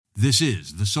This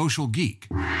is the Social Geek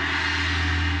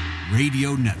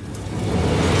Radio Network.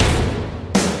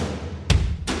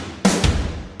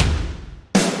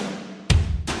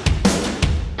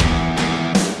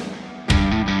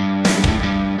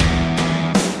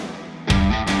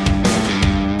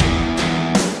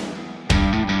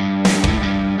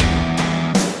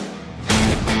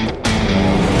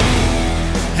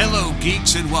 Hello,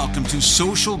 geeks, and welcome to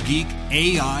Social Geek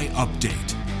AI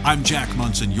Update. I'm Jack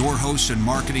Munson, your host and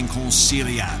marketing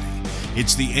consigliere.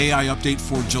 It's the AI update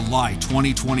for July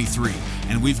 2023,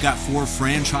 and we've got 4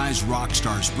 franchise rock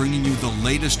stars bringing you the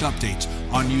latest updates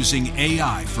on using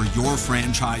AI for your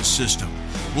franchise system.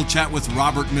 We'll chat with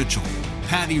Robert Mitchell,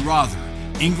 Patti Rother,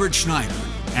 Ingrid Schneider,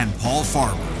 and Paul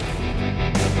Farmer.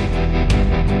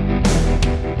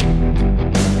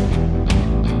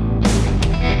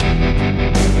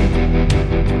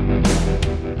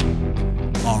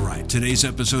 Today's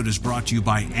episode is brought to you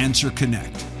by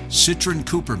AnswerConnect, Citrin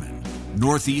Cooperman,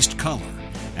 Northeast Color,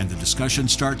 and the discussion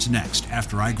starts next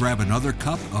after I grab another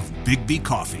cup of BIGGBY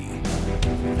Coffee.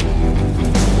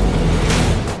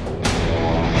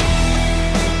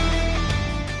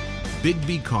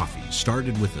 BIGGBY Coffee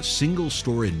started with a single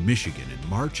store in Michigan in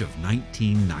March of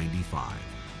 1995.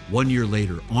 1 year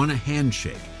later, on a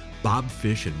handshake, Bob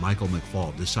Fish and Michael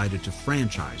McFall decided to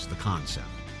franchise the concept.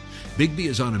 BIGGBY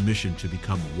is on a mission to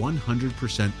become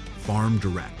 100% farm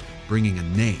direct, bringing a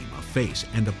name, a face,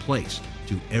 and a place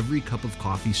to every cup of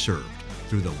coffee served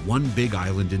through the One Big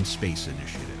Island in Space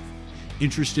initiative.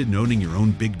 Interested in owning your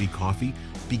own BIGGBY Coffee?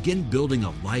 Begin building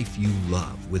a life you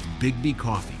love with BIGGBY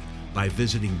Coffee by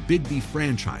visiting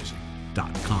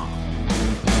BIGGBYfranchising.com.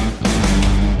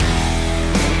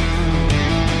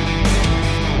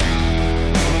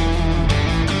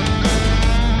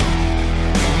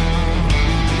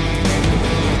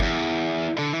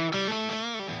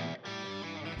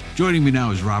 Joining me now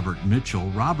is Robert Mitchell.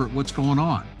 Robert, what's going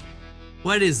on?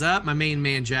 What is up, my main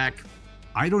man, Jack?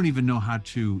 I don't even know how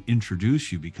to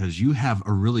introduce you because you have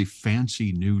a really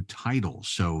fancy new title.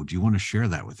 So do you want to share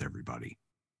that with everybody?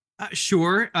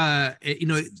 Sure.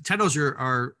 Titles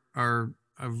are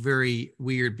very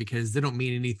weird because they don't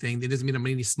mean anything. It doesn't mean I'm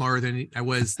any smarter than I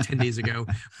was 10 days ago.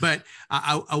 But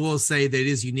I will say that it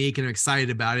is unique and I'm excited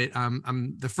about it.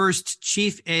 I'm the first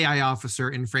Chief AI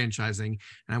Officer in franchising,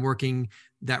 and I'm working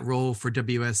that role for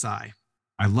WSI.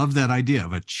 I love that idea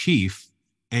of a Chief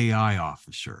AI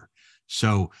Officer.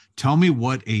 So tell me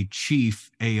what a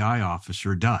Chief AI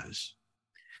Officer does.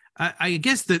 I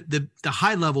guess the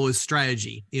high level is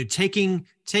strategy. Taking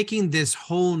this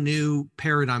whole new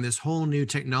paradigm, this whole new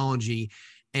technology,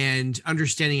 and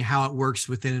understanding how it works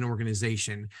within an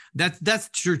organization. That's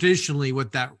traditionally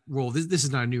what that role. This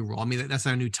is not a new role. I mean, that's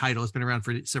not a new title. It's been around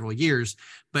for several years,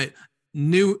 but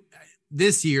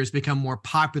this year has become more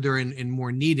popular and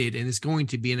more needed, and it's going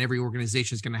to be, and every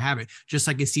organization is going to have it. Just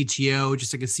like a CTO,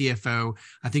 just like a CFO,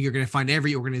 I think you're going to find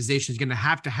every organization is going to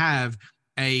have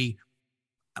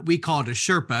we call it a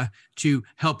Sherpa, to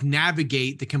help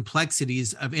navigate the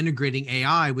complexities of integrating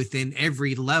AI within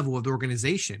every level of the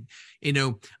organization.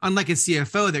 Unlike a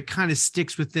CFO that kind of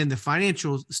sticks within the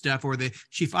financial stuff, or the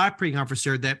chief operating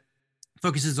officer that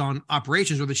focuses on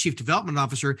operations, or the chief development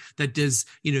officer that does,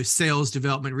 sales,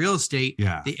 development, real estate.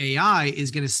 Yeah. The AI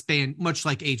is going to span, much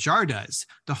like HR does,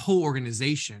 the whole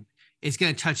organization. It's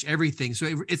going to touch everything.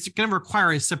 So it's going to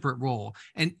require a separate role,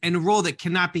 and a role that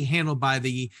cannot be handled by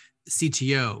the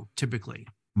CTO typically.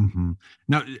 Mm-hmm.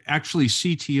 Now, actually,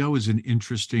 CTO is an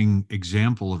interesting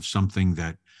example of something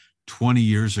that 20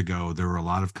 years ago, there were a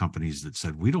lot of companies that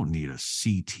said, we don't need a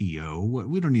CTO.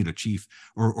 We don't need a chief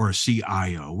or a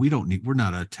CIO. We're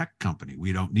not a tech company.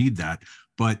 We don't need that.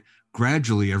 But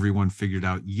gradually everyone figured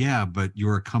out, but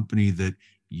you're a company that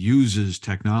uses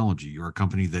technology. You're a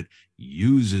company that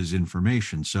uses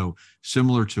information. So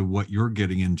similar to what you're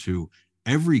getting into,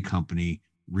 every company,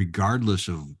 regardless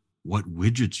of what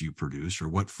widgets you produce or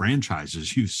what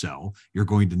franchises you sell, you're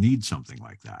going to need something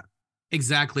like that.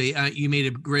 Exactly. You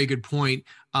made a very good point.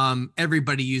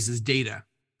 Everybody uses data,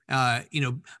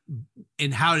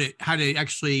 and how to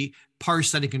actually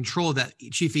parse that and control that.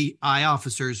 Chief AI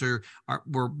officers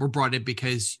were brought in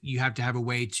because you have to have a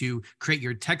way to create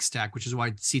your tech stack, which is why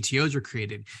CTOs are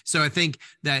created. So I think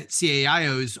that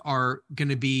CAIOs are going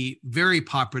to be very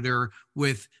popular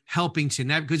with helping to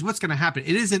navigate, because what's going to happen?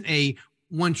 It isn't a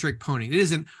one-trick pony. It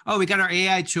isn't, we got our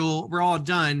AI tool, we're all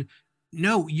done.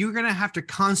 No, you're going to have to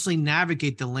constantly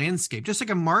navigate the landscape. Just like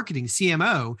a marketing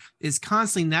CMO is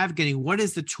constantly navigating what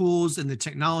is the tools and the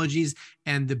technologies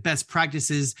and the best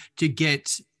practices to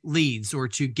get leads or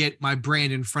to get my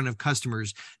brand in front of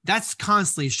customers. That's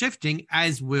constantly shifting,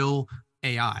 as will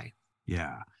AI.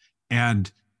 Yeah.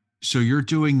 And So you're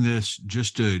doing this,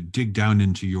 just to dig down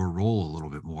into your role a little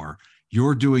bit more.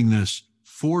 You're doing this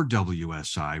for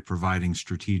WSI, providing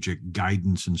strategic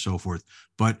guidance and so forth.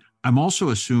 But I'm also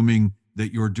assuming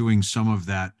that you're doing some of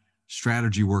that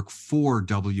strategy work for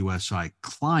WSI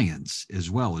clients as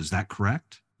well. Is that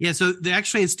correct? Yeah, so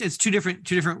actually, it's two different.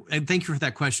 And thank you for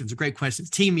that question. It's a great question. It's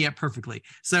teeing me up perfectly.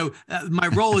 So my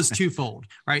role is twofold,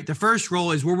 right? The first role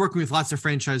is we're working with lots of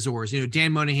franchisors. You know,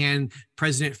 Dan Monahan,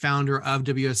 president founder of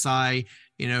WSI,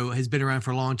 you know, has been around for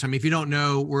a long time. If you don't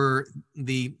know, we're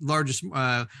the largest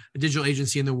digital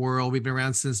agency in the world. We've been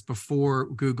around since before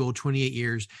Google, 28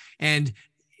 years, and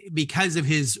because of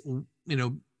his, you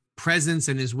know, presence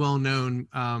and his well-known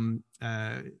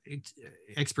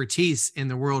expertise in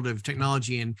the world of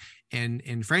technology and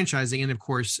franchising, and of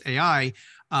course AI,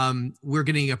 we're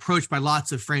getting approached by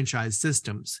lots of franchise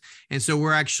systems. And so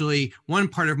we're actually, one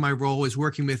part of my role is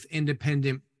working with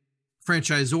independent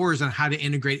franchisors on how to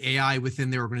integrate AI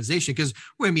within their organization. Because,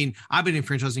 I mean, I've been in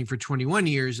franchising for 21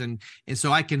 years, and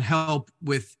so I can help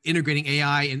with integrating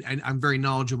AI, and I'm very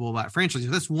knowledgeable about franchising.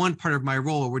 So that's one part of my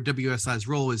role, where WSI's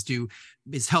role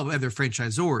is help other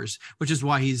franchisors, which is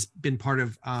why he's been part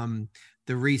of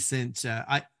the recent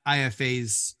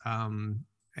IFA's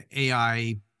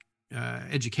AI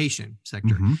education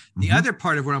sector. The other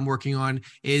part of what I'm working on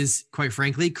is, quite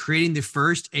frankly, creating the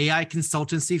first AI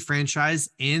consultancy franchise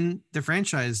in the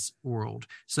franchise world.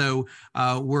 So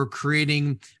we're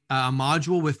creating a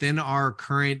module within our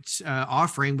current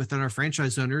offering within our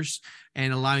franchise owners,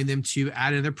 and allowing them to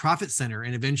add in their profit center.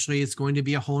 And eventually it's going to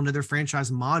be a whole nother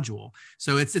franchise module.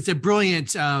 So it's a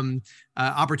brilliant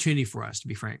opportunity for us, to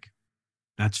be frank.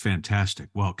 That's fantastic.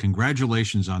 Well,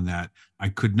 congratulations on that. I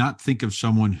could not think of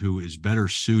someone who is better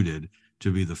suited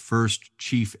to be the first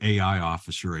chief AI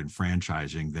officer in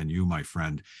franchising than you, my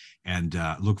friend. And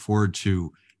look forward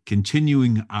to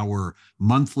continuing our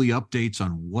monthly updates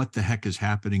on what the heck is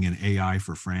happening in AI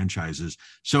for franchises.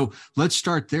 So let's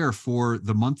start there. For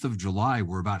the month of July,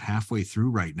 we're about halfway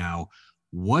through right now.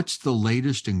 What's the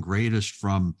latest and greatest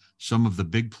from some of the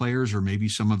big players, or maybe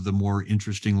some of the more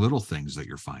interesting little things that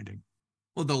you're finding?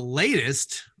 Well, the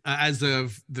latest, as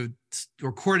of the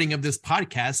recording of this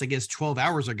podcast, I guess 12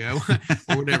 hours ago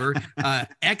or whatever,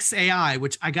 XAI,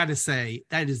 which I got to say,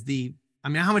 that is I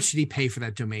mean, how much did he pay for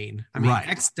that domain? I mean, right.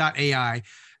 X.ai,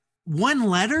 one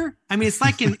letter. I mean, it's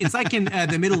like in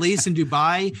the Middle East, in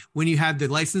Dubai, when you have the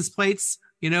license plates,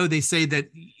 you know, they say that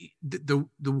the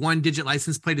one digit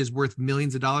license plate is worth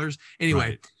millions of dollars. Anyway,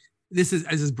 right. This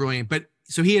is brilliant. But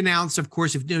so he announced, of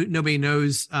course, if nobody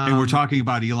knows. And we're talking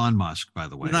about Elon Musk, by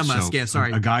the way. Elon Musk, yeah,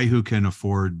 sorry. A guy who can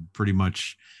afford pretty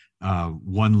much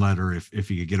one letter. If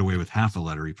he could get away with half a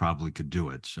letter, he probably could do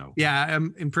it. So yeah,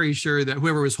 I'm pretty sure that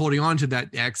whoever was holding on to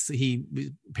that X, he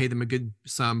paid them a good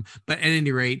sum. But at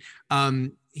any rate,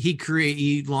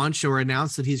 he launched or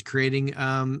announced that he's creating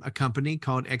a company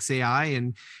called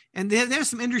XAI, and there's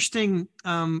some interesting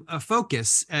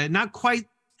focus. Not quite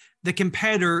the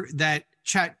competitor that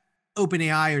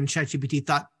OpenAI and ChatGPT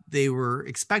thought they were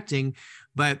expecting,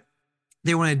 but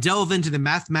they want to delve into the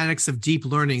mathematics of deep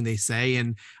learning, they say,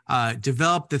 and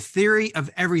develop the theory of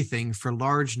everything for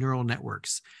large neural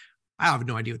networks. I have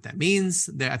no idea what that means.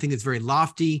 I think it's very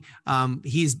lofty.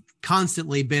 He's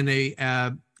constantly been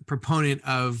a proponent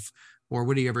of, or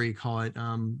whatever you call it,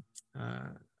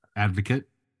 advocate.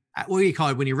 What do you call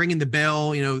it when you're ringing the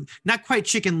bell? You know, not quite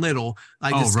Chicken Little,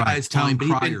 like this guy's town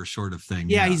crier sort of thing.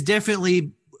 Yeah, he's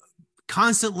definitely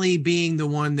constantly being the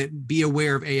one that, be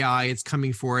aware of AI. It's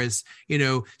coming for us, you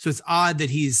know. So it's odd that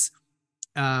he's,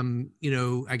 you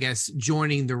know, I guess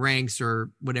joining the ranks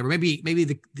or whatever. Maybe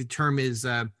the term is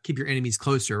keep your enemies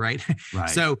closer, right? Right.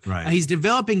 So he's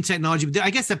developing technology. But I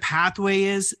guess the pathway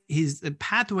is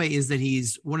that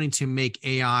he's wanting to make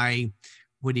AI.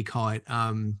 What do you call it?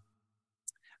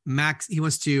 He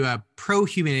wants to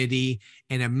pro-humanity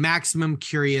and a maximum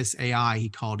curious AI, he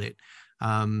called it.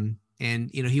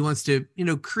 And, you know, he wants to, you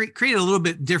know, create a little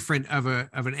bit different of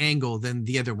an angle than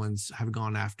the other ones have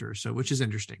gone after. So, which is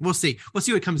interesting. We'll see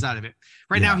what comes out of it.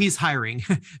 Right now he's hiring,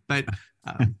 but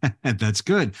that's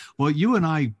good. Well, you and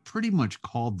I pretty much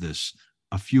called this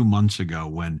a few months ago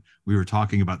when we were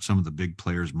talking about some of the big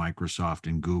players, Microsoft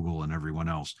and Google and everyone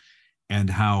else,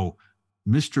 and how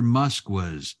Mr. Musk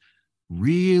was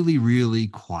really, really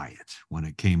quiet when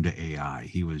it came to AI.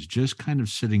 He was just kind of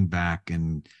sitting back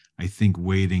and I think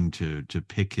waiting to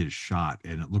pick his shot.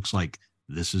 And it looks like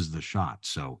this is the shot.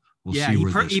 So we'll see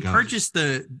where this goes. He purchased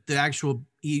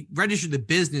he registered the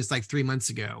business like 3 months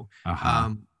ago.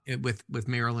 with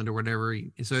Maryland or whatever.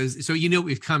 So you know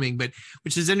we've coming, but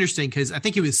which is interesting because I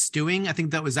think he was stewing. I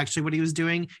think that was actually what he was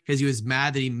doing because he was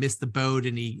mad that he missed the boat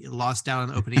and he lost out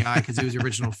on OpenAI because he was the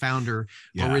original founder.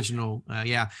 Yeah.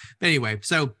 But anyway,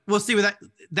 so we'll see with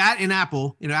that in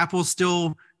Apple. Apple's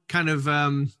still kind of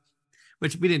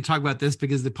which we didn't talk about this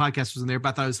because the podcast wasn't there, but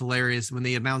I thought it was hilarious when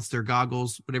they announced their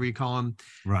goggles, whatever you call them.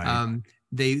 Right.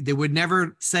 They would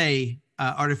never say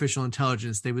artificial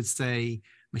intelligence. They would say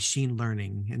machine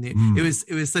learning, and it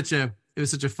was such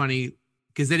a funny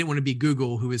because they didn't want to be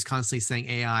Google, who was constantly saying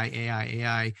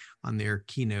AI on their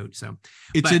keynote. So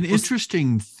it's an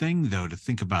interesting thing though to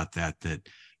think about that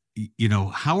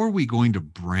how are we going to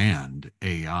brand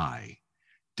AI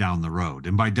down the road?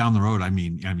 And by down the road, I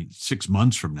mean 6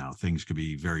 months from now, things could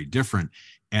be very different.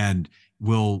 And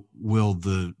will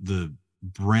the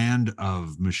brand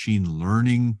of machine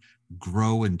learning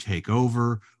grow and take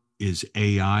over? Is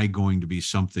AI going to be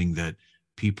something that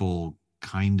people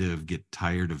kind of get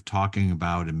tired of talking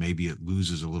about and maybe it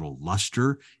loses a little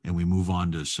luster and we move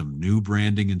on to some new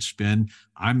branding and spin?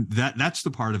 That's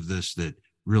the part of this that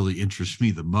really interests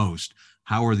me the most.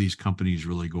 How are these companies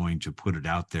really going to put it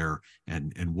out there,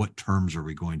 and what terms are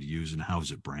we going to use, and how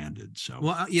is it branded? So,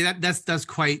 well, yeah, that's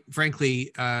quite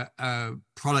frankly a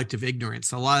product of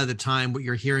ignorance. A lot of the time, what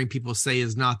you're hearing people say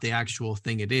is not the actual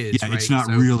thing it is. Yeah, right? It's not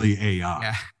really AI.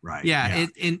 Yeah, right. Yeah,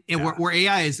 where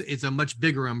AI is a much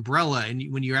bigger umbrella, and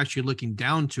when you're actually looking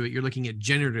down to it, you're looking at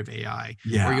generative AI,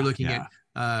 or you're looking at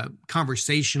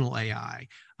conversational AI.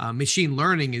 Machine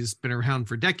learning has been around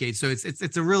for decades, so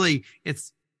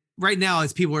it's right now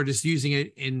as people are just using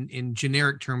it in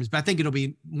generic terms, but I think it'll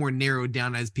be more narrowed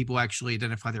down as people actually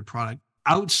identify their product.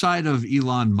 Outside of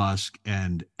Elon Musk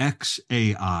and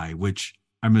XAI, which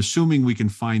I'm assuming we can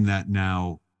find that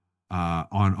now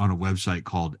on a website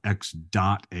called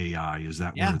X.ai. Is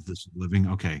that where this is living?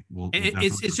 Okay. Well,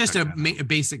 it's just a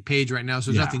basic page right now,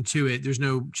 so there's nothing to it. There's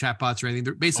no chatbots or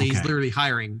anything. Basically, he's literally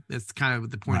hiring. That's kind of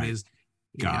what the point is.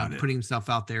 Putting himself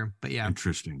out there. But yeah.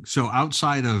 Interesting. So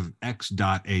outside of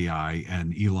X.ai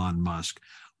and Elon Musk,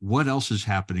 what else is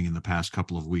happening in the past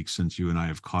couple of weeks since you and I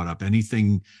have caught up?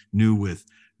 Anything new with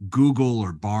Google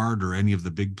or Bard or any of the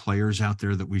big players out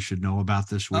there that we should know about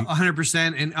this week?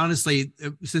 100%. And honestly,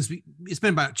 it's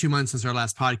been about 2 months since our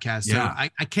last podcast. So I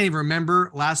can't even remember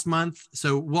last month.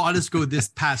 So I'll just go this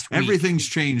past week. Everything's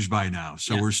changed by now.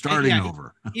 So we're starting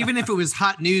over. Even if it was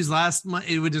hot news last month,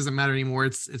 it doesn't matter anymore.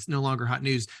 It's no longer hot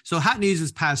news. So hot news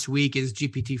this past week is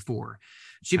GPT-4.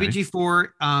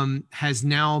 GPT-4 has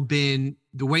now been,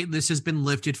 the wait list has been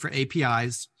lifted for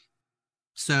APIs.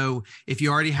 So if you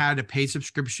already had a paid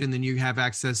subscription, then you have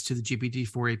access to the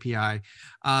GPT-4 API.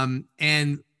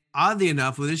 And oddly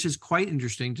enough, this is quite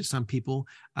interesting to some people,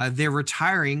 they're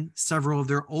retiring several of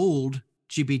their old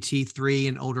GPT-3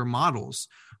 and older models,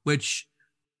 which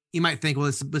you might think,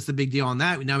 well, what's the big deal on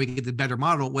that? Now we get the better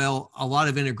model. Well, a lot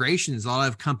of integrations, a lot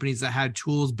of companies that had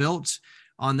tools built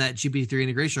on that GPT-3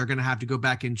 integration are going to have to go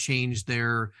back and change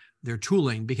their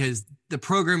tooling because the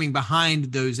programming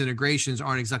behind those integrations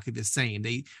aren't exactly the same.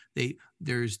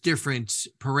 There's different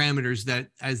parameters that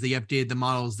as they updated the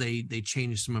models, they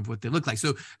changed some of what they look like.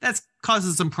 So that's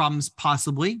causes some problems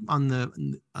possibly on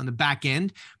the back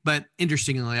end, but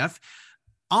interestingly enough,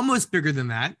 almost bigger than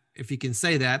that, if you can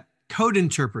say that, Code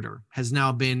Interpreter has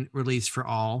now been released for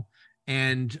all.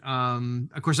 And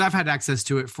of course, I've had access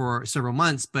to it for several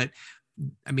months, but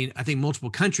I mean, I think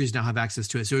multiple countries now have access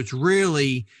to it. So it's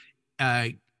really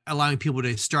allowing people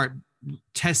to start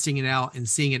testing it out and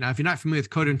seeing it. Now, if you're not familiar with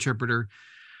Code Interpreter,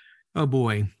 oh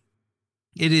boy,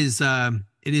 it is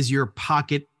your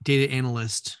pocket data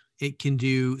analyst. It can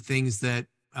do things that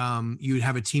you would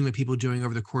have a team of people doing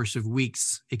over the course of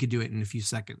weeks. It could do it in a few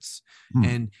seconds.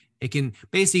 And it can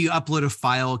basically, you upload a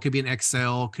file. It could be an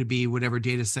Excel, could be whatever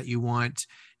data set you want.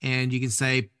 And you can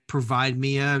say, provide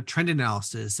me a trend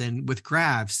analysis and with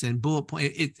graphs and bullet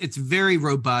point. It's very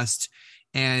robust.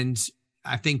 And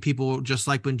I think people, just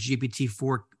like when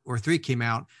GPT-4 or 3 came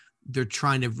out, they're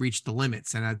trying to reach the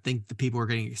limits. And I think the people are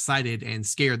getting excited and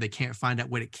scared they can't find out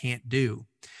what it can't do.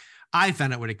 I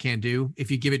found out what it can do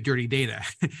if you give it dirty data.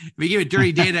 If you give it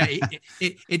dirty data,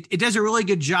 it does a really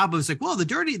good job of, it's like, well, the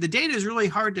data is really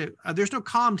hard to, there's no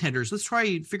column headers. Let's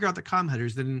try figure out the column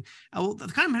headers. Then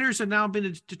the column headers have now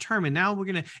been determined. Now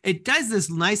it does this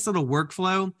nice little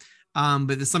workflow.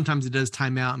 But sometimes it does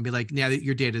time out and be like, yeah,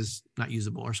 your data is not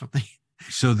usable or something.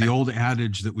 So the old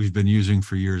adage that we've been using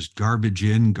for years, garbage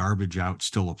in, garbage out,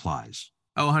 still applies.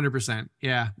 Oh, 100%.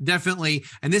 Yeah, definitely.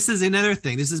 And this is another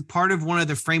thing. This is part of one of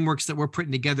the frameworks that we're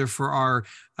putting together for our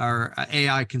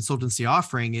AI consultancy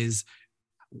offering is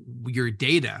your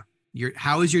data.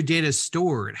 How is your data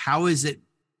stored? How is it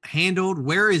handled?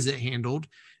 Where is it handled?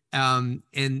 And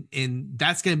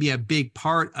that's going to be a big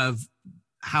part of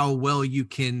how well you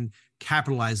can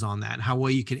capitalize on that, how well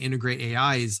you can integrate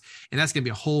AIs. And that's going to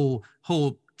be a whole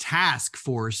task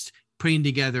force putting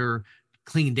together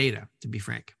clean data, to be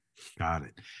frank. Got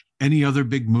it. Any other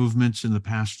big movements in the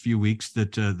past few weeks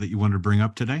that you want to bring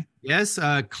up today? Yes,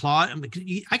 Claude.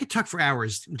 I could talk for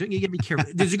hours. Don't you get me careful?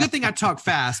 There's a good thing I talk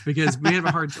fast because we have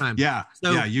a hard time. Yeah,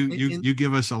 so, yeah. You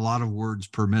give us a lot of words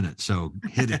per minute, so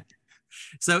hit it.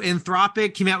 So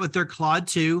Anthropic came out with their Claude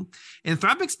 2.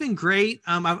 Anthropic's been great.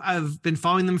 I've been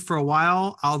following them for a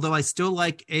while, although I still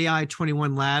like AI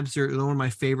 21 Labs. They're one of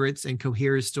my favorites, and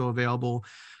Cohere is still available.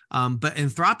 But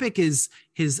Anthropic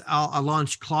I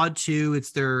launched Claude 2.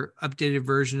 It's their updated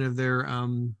version of their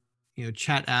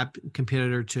chat app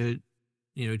competitor to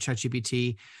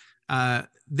ChatGPT.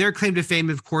 Their claim to fame,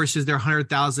 of course, is their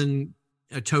 100,000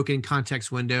 token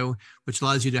context window, which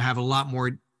allows you to have a lot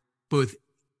more both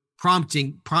prompt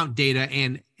data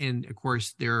and of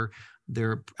course their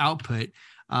output.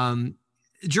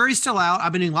 Jury's still out.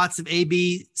 I've been doing lots of A,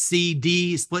 B, C,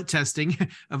 D split testing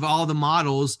of all the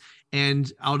models.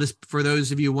 And I'll just, for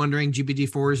those of you wondering,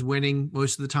 GPT-4 is winning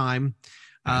most of the time.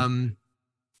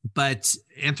 But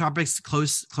Anthropic's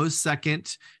close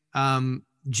second.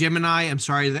 Gemini, I'm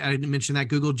sorry that I didn't mention that.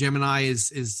 Google Gemini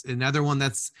is another one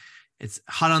it's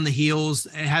hot on the heels.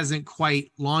 It hasn't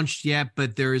quite launched yet,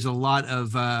 but there is a lot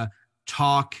of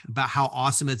talk about how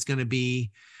awesome it's going to be.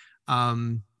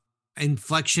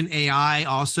 Inflection AI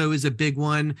also is a big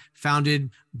one,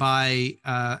 founded by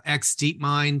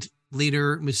ex-DeepMind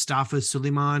leader Mustafa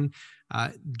Suleiman.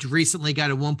 Recently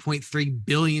got a $1.3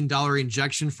 billion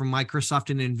injection from Microsoft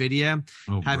and NVIDIA,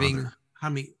 having brother. How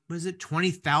many was it?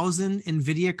 20,000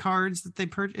 NVIDIA cards that they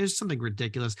purchased, something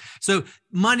ridiculous. So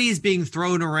money is being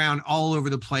thrown around all over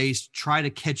the place. Try to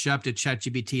catch up to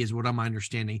ChatGPT is what I'm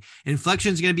understanding.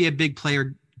 Inflection is going to be a big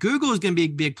player. Google is going to be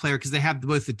a big player because they have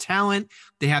both the talent,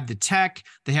 they have the tech,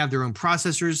 they have their own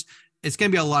processors. It's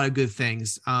going to be a lot of good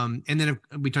things. And then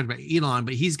we talked about Elon,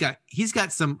 but he's got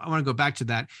some, I want to go back to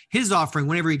that. His offering,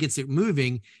 whenever he gets it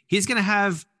moving, he's going to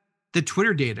have the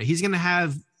Twitter data. He's going to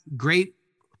have great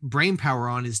brain power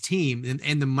on his team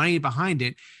and the money behind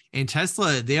it. And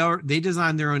Tesla, they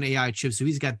designed their own AI chip. So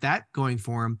he's got that going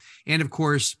for him. And of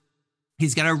course,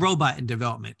 he's got a robot in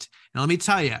development. Now, let me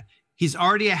tell you, he's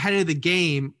already ahead of the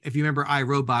game. If you remember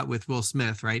iRobot with Will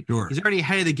Smith, right? Sure. He's already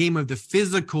ahead of the game of the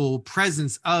physical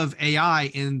presence of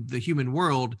AI in the human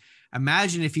world.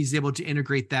 Imagine if he's able to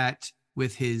integrate that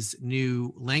with his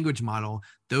new language model.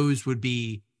 Those would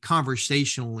be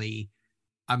conversationally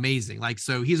amazing. Like,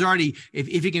 so he's already, if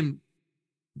he can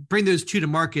bring those two to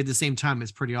market at the same time,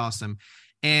 it's pretty awesome.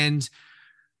 And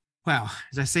wow,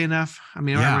 did I say enough? I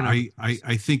mean, I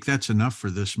think that's enough for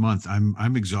this month.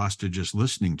 I'm exhausted just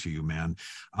listening to you, man.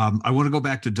 I want to go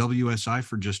back to WSI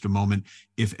for just a moment.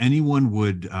 If anyone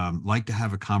would like to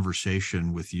have a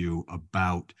conversation with you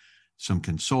about some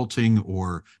consulting,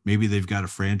 or maybe they've got a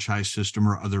franchise system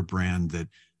or other brand that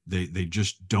they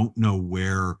just don't know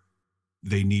where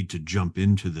they need to jump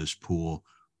into this pool,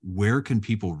 where can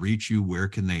people reach you? Where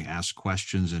can they ask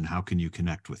questions, and how can you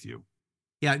connect with you?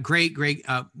 Yeah, great.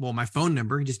 Well, my phone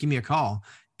number, just give me a call,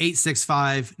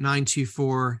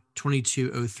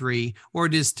 865-924-2203, or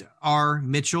just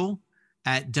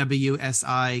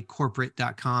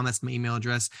rmitchell@wsicorporate.com. That's my email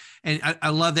address. And I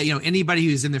love that, anybody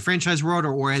who's in the franchise world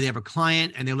or they have a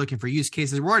client and they're looking for use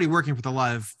cases. We're already working with a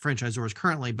lot of franchisors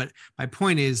currently, but my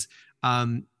point is,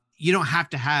 you don't have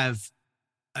to have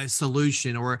a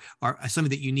solution or something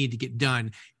that you need to get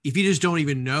done. If you just don't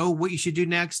even know what you should do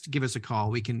next, give us a call.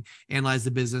 We can analyze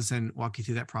the business and walk you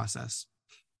through that process.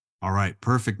 All right.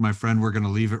 Perfect, my friend. We're going to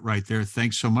leave it right there.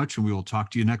 Thanks so much. And we will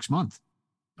talk to you next month.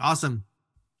 Awesome.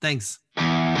 Thanks.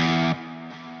 Back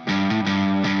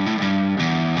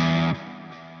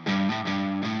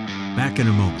in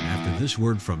a moment after this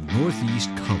word from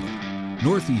Northeast Color.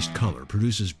 Northeast Color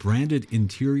produces branded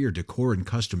interior decor and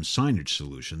custom signage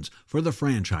solutions for the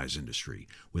franchise industry,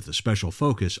 with a special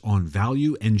focus on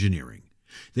value engineering.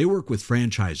 They work with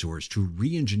franchisors to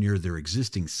re-engineer their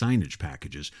existing signage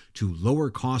packages to lower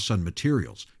costs on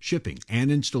materials, shipping,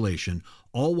 and installation,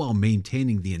 all while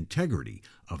maintaining the integrity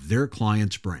of their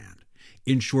client's brand.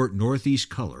 In short, Northeast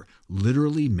Color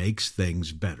literally makes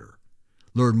things better.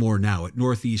 Learn more now at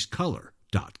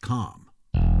northeastcolor.com.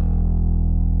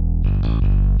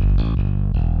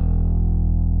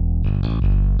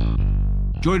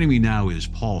 Joining me now is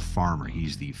Paul Farmer.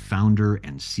 He's the founder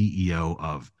and CEO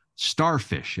of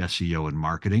Starfish SEO and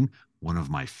Marketing, one of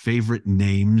my favorite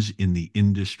names in the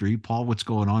industry. Paul, what's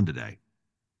going on today?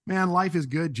 Man, life is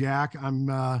good, Jack.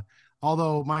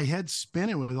 although my head's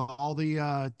spinning with all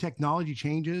the technology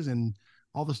changes and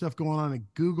all the stuff going on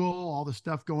at Google, all the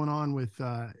stuff going on with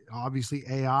obviously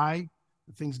AI,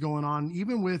 things going on,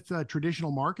 even with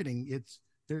traditional marketing. It's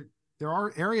there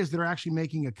are areas that are actually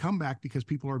making a comeback because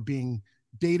people are being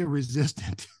data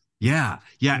resistant. Yeah.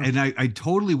 Yeah. And I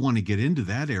totally want to get into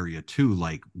that area too.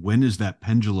 Like, when is that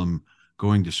pendulum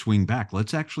going to swing back?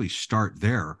 Let's actually start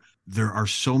there. There are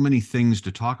so many things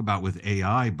to talk about with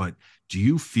AI, but do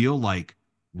you feel like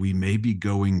we may be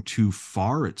going too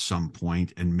far at some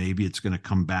point, and maybe it's going to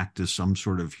come back to some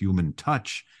sort of human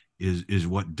touch is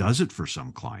what does it for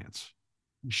some clients?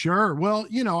 Sure. Well,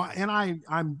 and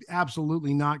I'm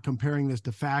absolutely not comparing this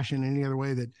to fashion in any other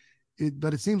way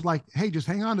but it seems like, hey, just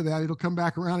hang on to that. It'll come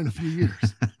back around in a few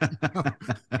years.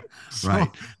 So, Right.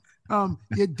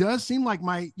 it does seem like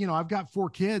I've got 4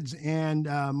 kids, and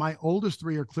my oldest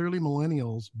 3 are clearly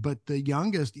millennials, but the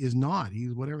youngest is not.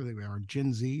 He's whatever they are,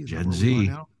 Gen Z. Gen Z.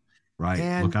 Now. Right.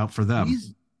 And look out for them.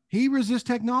 He resists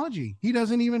technology. He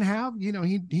doesn't even have,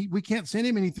 we can't send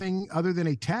him anything other than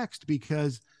a text,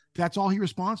 because that's all he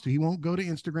responds to. He won't go to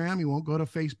Instagram. He won't go to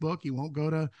Facebook. He won't go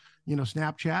to,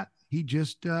 Snapchat. He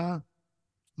just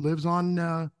lives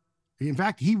on, in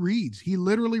fact, he reads. He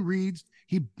literally reads.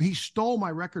 He stole my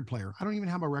record player. I don't even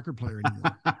have a record player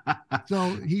anymore.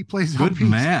 So he plays. Good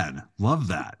man. Love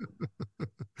that.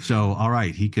 So, all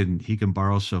right, he can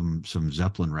borrow some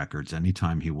Zeppelin records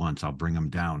anytime he wants. I'll bring them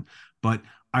down. But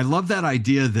I love that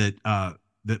idea that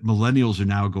that millennials are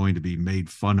now going to be made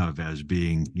fun of as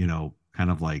being,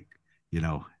 kind of like,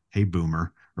 hey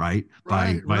boomer, right?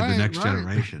 By the next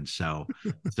generation. So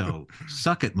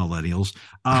suck it, millennials.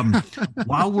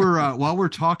 While we're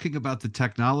talking about the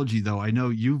technology, though, I know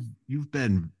you've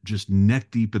been just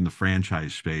neck deep in the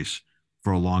franchise space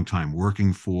for a long time,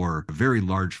 working for a very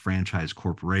large franchise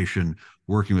corporation,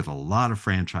 working with a lot of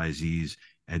franchisees,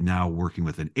 and now working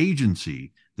with an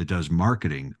agency that does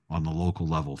marketing on the local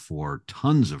level for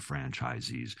tons of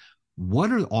franchisees.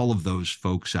 What are all of those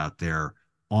folks out there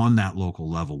on that local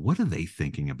level? What are they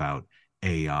thinking about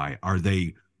AI? Are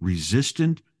they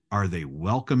resistant? Are they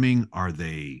welcoming? Are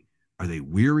they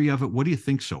weary of it? What do you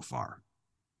think so far?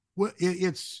 Well,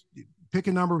 it's pick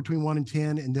a number between 1 and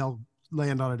 10, and they'll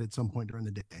land on it at some point during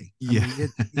the day. Yeah.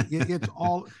 I mean, it's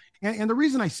all, and the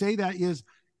reason I say that is,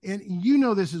 and you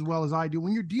know this as well as I do,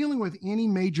 when you're dealing with any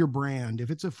major brand, if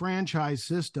it's a franchise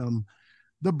system,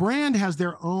 the brand has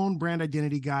their own brand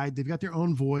identity guide. They've got their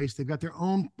own voice. They've got their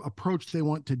own approach they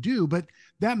want to do, but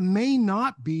that may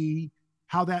not be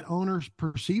how that owner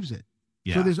perceives it.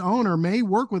 Yeah. So this owner may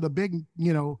work with a big,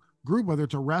 group, whether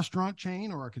it's a restaurant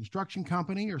chain or a construction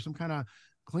company or some kind of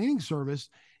cleaning service.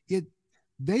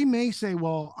 They may say,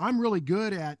 well, I'm really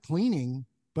good at cleaning,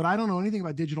 but I don't know anything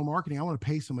about digital marketing. I want to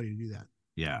pay somebody to do that.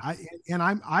 Yeah.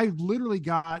 I've literally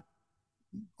got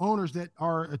owners that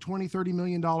are a $20-30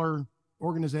 million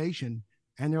organization,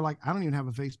 and they're like, I don't even have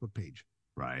a Facebook page.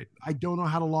 Right. I don't know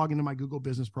how to log into my Google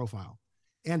business profile.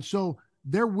 And so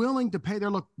they're willing to pay.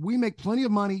 Look, we make plenty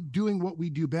of money doing what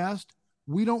we do best.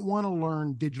 We don't want to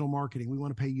learn digital marketing. We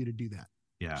want to pay you to do that.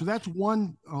 Yeah. So that's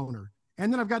one owner.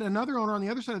 And then I've got another owner on the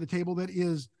other side of the table that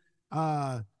is,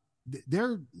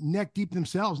 they're neck deep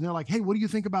themselves. And they're like, hey, what do you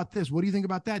think about this? What do you think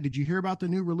about that? Did you hear about the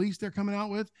new release they're coming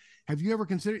out with? Have you ever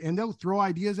considered? And they'll throw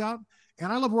ideas out.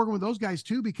 And I love working with those guys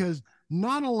too, because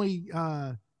not only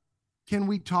can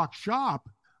we talk shop,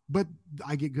 but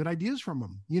I get good ideas from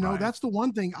them. Right. That's the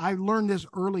one thing I learned this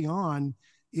early on,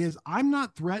 is I'm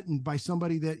not threatened by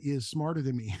somebody that is smarter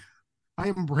than me. I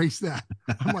embrace that.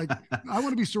 I'm like, I want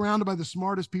to be surrounded by the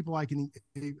smartest people I can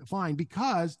find,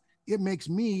 because it makes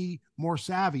me more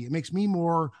savvy. It makes me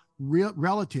more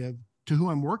relative to who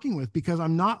I'm working with, because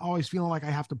I'm not always feeling like I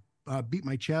have to beat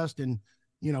my chest and,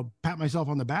 pat myself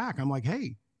on the back. I'm like,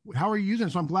 hey, how are you using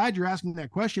it? So I'm glad you're asking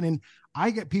that question. And I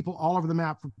get people all over the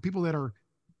map, from people that are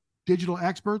digital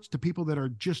experts to people that are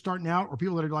just starting out, or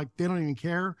people that are like, they don't even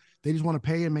care. They just want to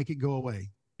pay and make it go away.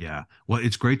 Yeah. Well,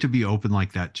 it's great to be open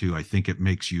like that too. I think it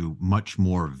makes you much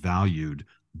more valued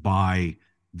by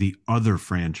the other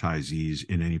franchisees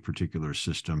in any particular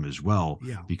system as well.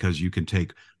 Yeah. Because you can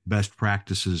take best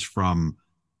practices from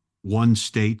one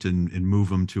state and move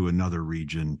them to another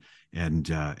region,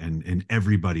 and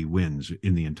everybody wins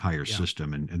in the entire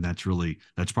system. And that's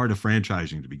part of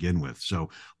franchising to begin with.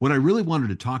 So what I really wanted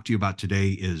to talk to you about today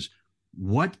is,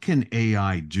 what can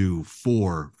AI do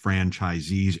for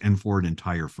franchisees and for an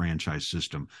entire franchise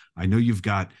system? I know you've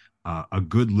got a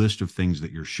good list of things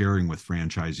that you're sharing with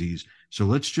franchisees. So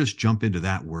let's just jump into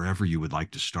that wherever you would like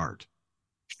to start.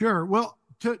 Sure. Well,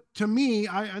 to me,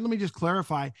 let me just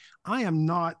clarify. I am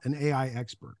not an AI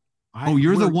expert. Oh,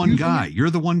 you're the we're one using guy. it. You're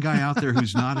the one guy out there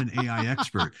who's not an AI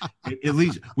expert. At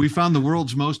least we found the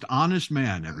world's most honest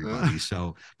man, everybody.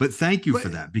 So, but thank you But for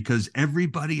that, because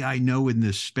everybody I know in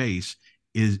this space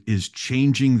is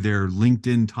changing their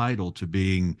LinkedIn title to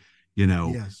being,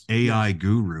 yes, AI yes.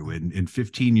 guru. And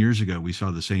 15 years ago, we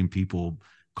saw the same people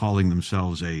calling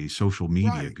themselves a social media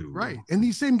Right, guru. right. And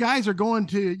these same guys are going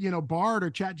to, Bard or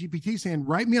Chat GPT saying,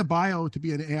 write me a bio to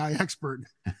be an AI expert.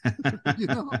 you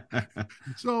know.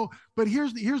 So, but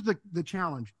here's the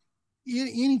challenge. In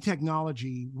any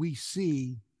technology we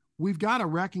see, we've got to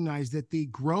recognize that the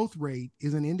growth rate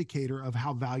is an indicator of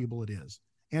how valuable it is.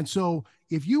 And so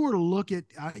if you were to look at,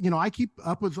 I keep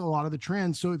up with a lot of the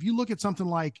trends. So if you look at something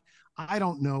like, I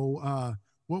don't know,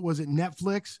 what was it?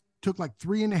 Netflix took like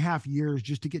 3.5 years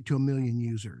just to get to 1 million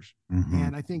users. Mhm.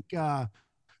 And I think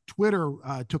Twitter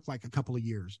took like a couple of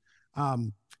years.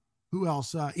 Who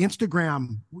else?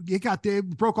 Instagram, they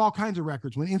broke all kinds of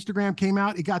records. When Instagram came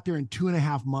out, it got there in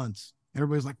 2.5 months.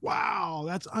 Everybody's like, wow,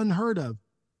 that's unheard of.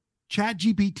 Chat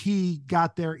GPT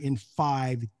got there in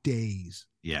 5 days.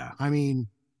 Yeah. I mean,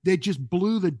 they just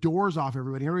blew the doors off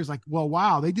everybody. Everybody's like, well,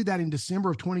 wow, they did that in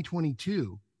December of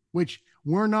 2022, which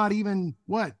we're not even,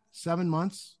 7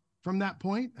 months from that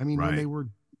point. I mean, when they Right. were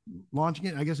launching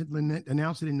it, I guess it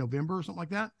announced it in November or something like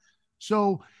that.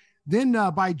 So then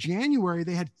by January,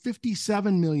 they had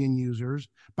 57 million users.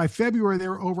 By February,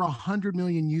 there were over 100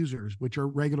 million users, which are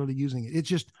regularly using it. It's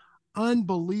just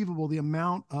unbelievable the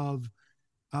amount of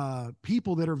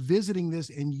people that are visiting this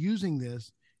and using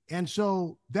this. And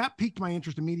so that piqued my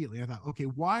interest immediately. I thought, okay,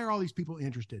 why are all these people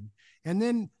interested? And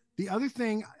then the other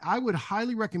thing I would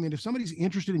highly recommend, if somebody's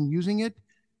interested in using it,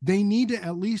 they need to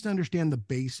at least understand the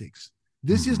basics.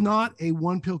 This is Mhm. not a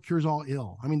one pill cures all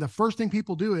ill. I mean, the first thing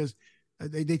people do is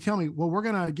they tell me, well, we're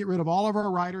going to get rid of all of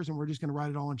our writers and we're just going to write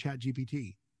it all in Chat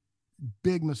GPT.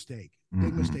 Big mistake,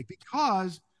 big Mhm. mistake,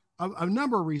 because of a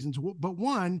number of reasons. But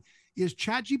one is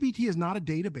Chat GPT is not a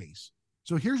database.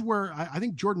 So here's where I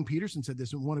think Jordan Peterson said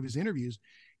this in one of his interviews.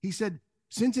 He said,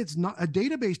 since it's not a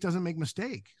database, doesn't make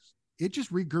mistakes. It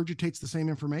just regurgitates the same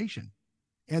information.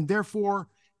 And therefore,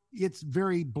 it's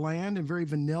very bland and very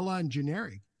vanilla and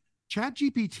generic. Chat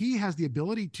GPT has the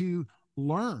ability to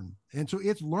learn. And so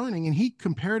it's learning. And he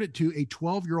compared it to a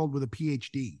 12-year-old with a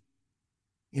PhD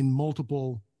in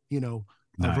multiple,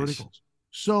 Nice. verticals.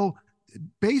 So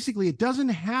basically, it doesn't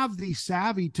have the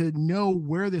savvy to know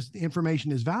where this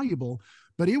information is valuable,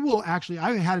 but it will actually,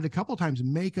 I've had it a couple of times,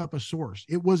 make up a source.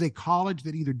 It was a college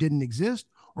that either didn't exist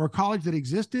or a college that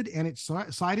existed and it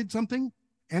cited something,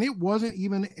 and it wasn't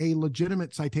even a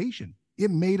legitimate citation.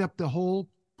 It made up the whole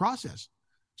process.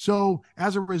 So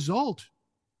as a result,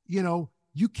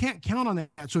 you can't count on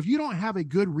that. So if you don't have a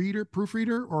good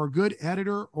proofreader, or a good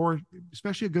editor, or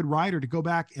especially a good writer to go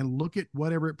back and look at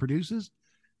whatever it produces,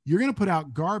 you're going to put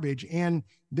out garbage. And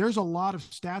there's a lot of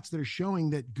stats that are showing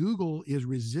that Google is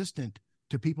resistant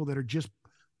to people that are just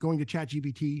going to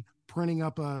ChatGPT, printing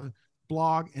up a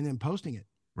blog and then posting it.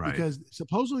 Right. Because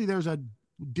supposedly there's a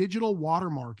digital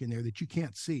watermark in there that you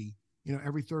can't see.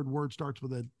 Every third word starts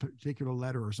with a particular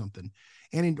letter or something,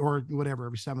 or whatever,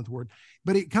 every seventh word.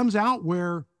 But it comes out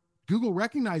where Google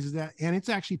recognizes that, and it's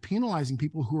actually penalizing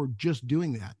people who are just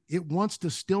doing that. It wants to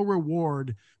still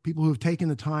reward people who have taken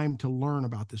the time to learn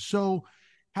about this. So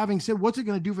having said, what's it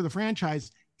going to do for the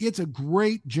franchise? It's a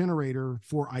great generator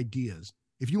for ideas.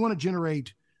 If you want to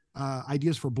generate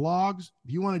ideas for blogs,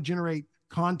 if you want to generate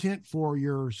content for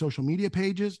your social media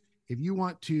pages, if you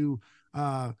want to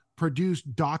produce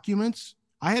documents.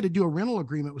 I had to do a rental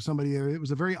agreement with somebody there. It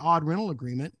was a very odd rental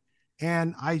agreement,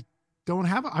 and I've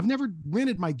never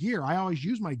rented my gear. I always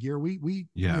use my gear. We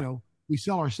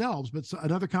sell ourselves, but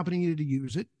another company needed to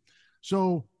use it.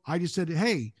 So I just said,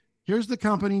 hey, here's the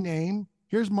company name.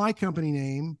 Here's my company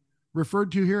name,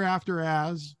 referred to hereafter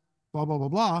as blah, blah, blah,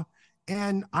 blah.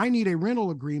 And I need a rental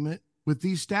agreement with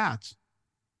these stats.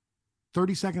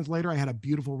 30 seconds later, I had a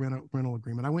beautiful rental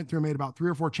agreement. I went through and made about 3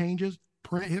 or 4 changes,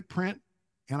 hit print,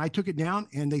 and I took it down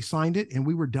and they signed it and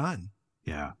we were done.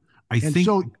 Yeah. I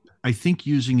think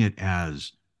using it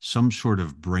as some sort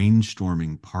of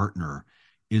brainstorming partner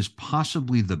is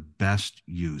possibly the best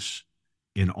use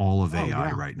in all of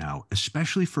AI right now,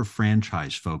 especially for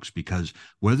franchise folks, because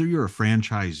whether you're a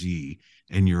franchisee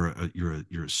and you're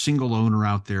a single owner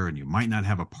out there and you might not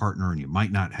have a partner and you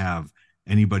might not have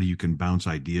anybody you can bounce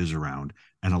ideas around.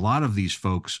 And a lot of these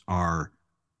folks are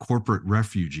corporate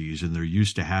refugees and they're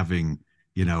used to having,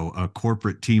 a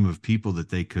corporate team of people that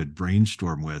they could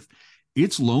brainstorm with.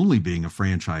 It's lonely being a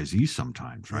franchisee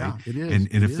sometimes, right? Yeah, it is.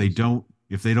 And if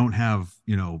they don't have,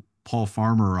 Paul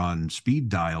Farmer on speed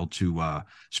dial to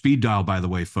speed dial, by the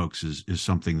way, folks, is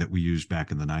something that we used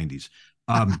back in the 90s.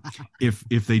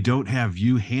 If they don't have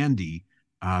you handy,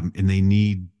 and they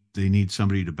need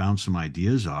somebody to bounce some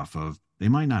ideas off of, they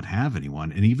might not have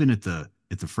anyone. And even at the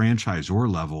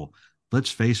franchisor level,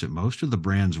 let's face it, most of the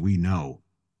brands we know,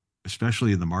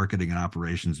 especially in the marketing and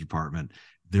operations department,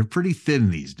 they're pretty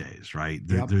thin these days, right?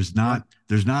 Yep. There's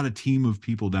not a team of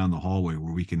people down the hallway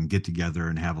where we can get together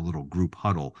and have a little group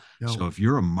huddle. No. So if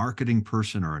you're a marketing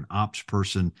person or an ops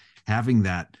person, having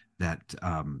that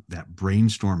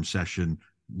brainstorm session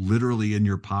literally in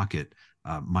your pocket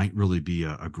might really be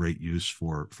a great use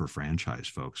for franchise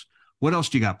folks. What else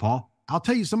do you got, Paul? I'll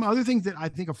tell you some other things that I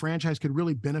think a franchise could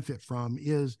really benefit from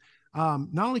is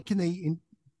not only can they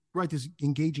write this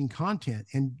engaging content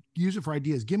and use it for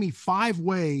ideas. Give me 5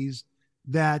 ways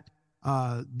that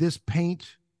this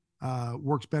paint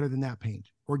works better than that paint,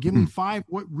 or give me 5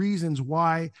 reasons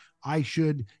why I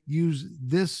should use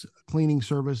this cleaning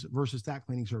service versus that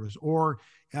cleaning service. Or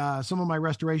some of my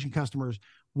restoration customers,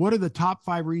 what are the top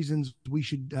 5 reasons we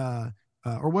should,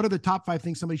 or what are the top 5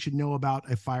 things somebody should know about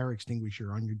a fire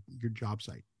extinguisher on your job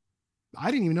site?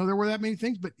 I didn't even know there were that many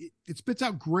things, but it spits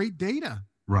out great data.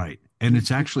 Right. And it's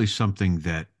actually something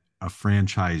that a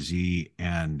franchisee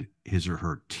and his or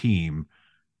her team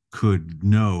could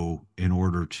know in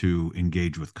order to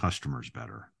engage with customers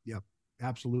better. Yep.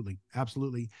 Absolutely.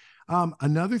 Absolutely.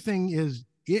 Another thing is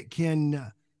it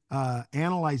can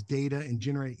analyze data and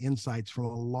generate insights from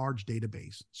a large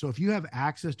database. So if you have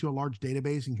access to a large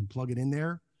database and can plug it in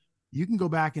there, you can go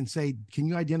back and say, can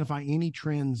you identify any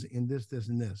trends in this, this,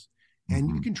 and this? And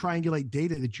you can triangulate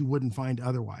data that you wouldn't find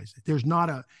otherwise.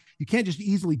 You can't just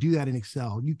easily do that in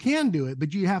Excel. You can do it,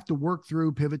 but you have to work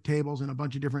through pivot tables and a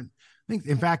bunch of different things.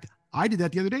 In fact, I did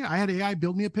that the other day. I had AI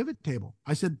build me a pivot table.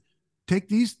 I said, take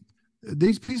these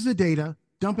pieces of data,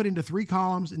 dump it into 3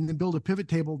 columns, and then build a pivot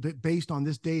table based on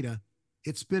this data.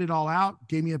 It spit it all out,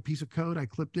 gave me a piece of code. I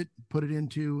clipped it, put it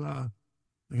into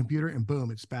the computer, and boom,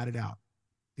 it spat it out.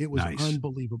 It was nice.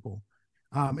 Unbelievable.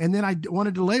 And then I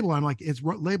wanted to label it. I'm like, it's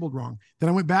labeled wrong. Then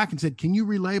I went back and said, can you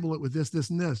relabel it with this, this,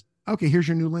 and this? Okay, here's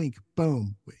your new link.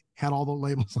 Boom. Had all the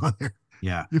labels on there.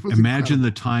 Yeah. Imagine incredible.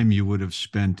 The time you would have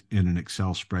spent in an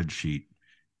Excel spreadsheet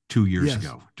 2 years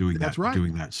ago doing that,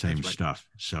 doing that same stuff.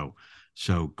 So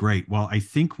great. Well, I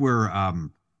think we're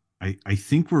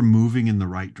moving in the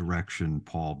right direction,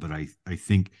 Paul, but I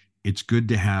think it's good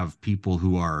to have people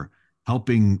who are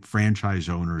helping franchise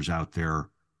owners out there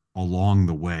along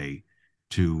the way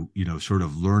to, sort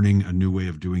of learning a new way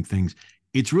of doing things.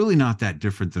 It's really not that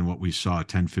different than what we saw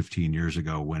 10, 15 years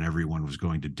ago when everyone was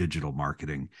going to digital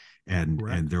marketing.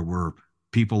 And there were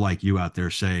people like you out there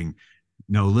saying,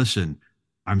 no, listen,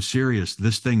 I'm serious.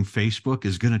 This thing, Facebook,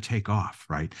 is going to take off.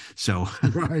 Right. So,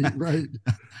 right.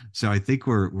 So I think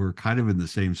we're kind of in the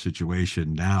same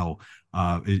situation now.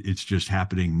 It's just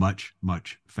happening much,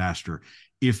 much faster.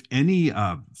 If any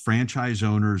franchise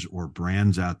owners or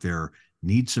brands out there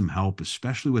need some help,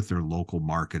 especially with their local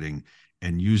marketing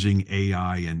and using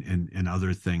AI and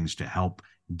other things to help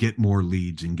get more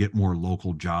leads and get more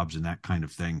local jobs and that kind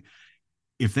of thing,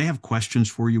 if they have questions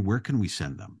for you, where can we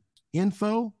send them?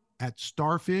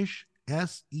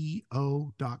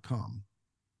 info@starfishseo.com.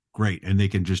 Great. And they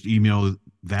can just email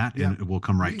that and it will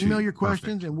come right to you. Email your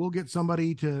questions and we'll get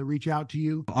somebody to reach out to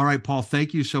you. All right, Paul,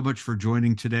 thank you so much for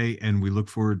joining today. And we look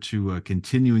forward to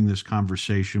continuing this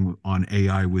conversation on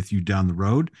AI with you down the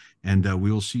road. And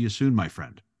we will see you soon, my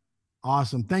friend.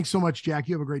 Awesome. Thanks so much, Jack.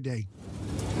 You have a great day.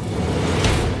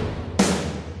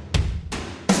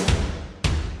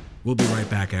 We'll be right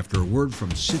back after a word from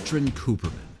Citrin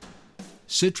Cooperman.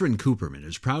 Citrin Cooperman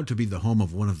is proud to be the home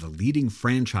of one of the leading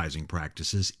franchising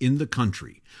practices in the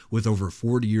country. With over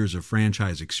 40 years of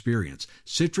franchise experience,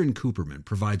 Citrin Cooperman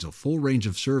provides a full range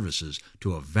of services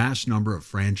to a vast number of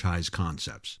franchise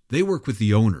concepts. They work with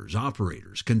the owners,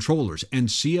 operators, controllers, and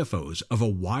CFOs of a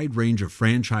wide range of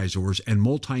franchisors and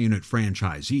multi-unit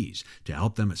franchisees to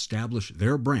help them establish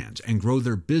their brands and grow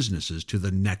their businesses to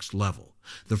the next level.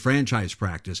 The franchise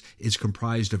practice is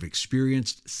comprised of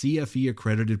experienced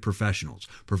CFE-accredited professionals,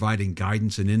 providing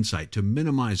guidance and insight to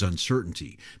minimize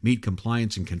uncertainty, meet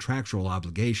compliance and contractual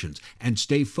obligations, and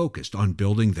stay focused on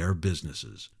building their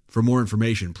businesses. For more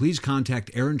information, please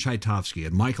contact Aaron Chaitovsky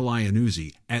and Michael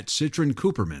Iannuzzi at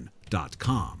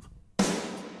citrincooperman.com.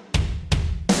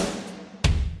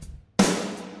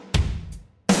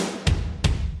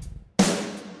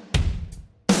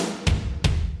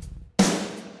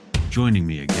 Joining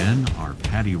me again are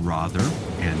Patti Rother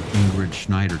and Ingrid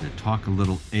Schneider to talk a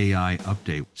little AI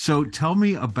update. So tell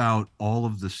me about all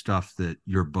of the stuff that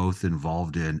you're both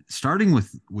involved in, starting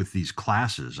with these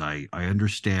classes. I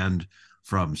understand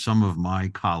from some of my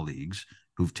colleagues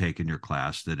who've taken your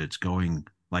class that it's going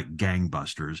like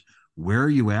gangbusters. Where are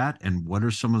you at, and what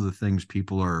are some of the things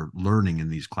people are learning in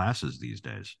these classes these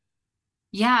days?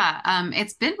 Yeah,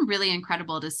 it's been really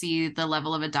incredible to see the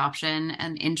level of adoption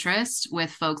and interest with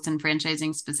folks in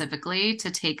franchising specifically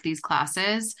to take these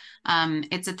classes.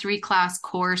 It's a 3-class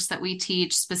course that we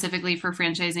teach specifically for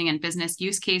franchising and business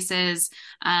use cases.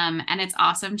 And it's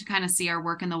awesome to kind of see our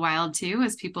work in the wild too,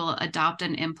 as people adopt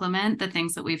and implement the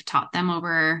things that we've taught them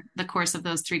over the course of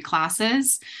those 3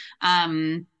 classes.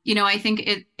 I think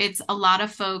it's a lot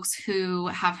of folks who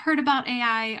have heard about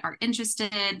AI, are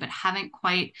interested, but haven't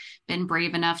quite been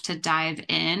brave enough to dive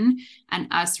in, and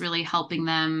us really helping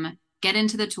them get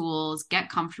into the tools, get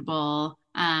comfortable,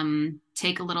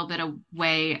 take a little bit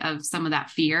away of some of that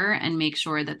fear and make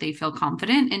sure that they feel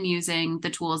confident in using the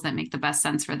tools that make the best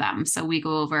sense for them. So we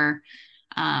go over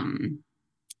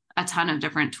a ton of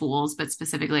different tools, but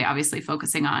specifically, obviously,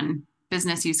 focusing on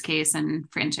business use case and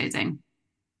franchising.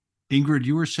 Ingrid,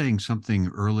 you were saying something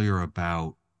earlier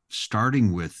about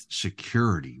starting with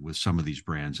security with some of these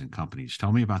brands and companies.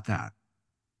 Tell me about that.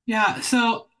 Yeah,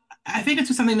 so I think it's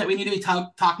just something that we need to be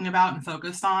talking about and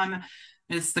focused on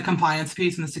is the compliance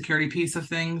piece and the security piece of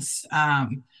things.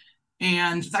 And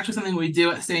it's actually something we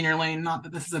do at Stay in Your Lane. Not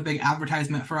that this is a big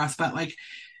advertisement for us, but like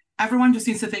everyone just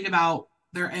needs to think about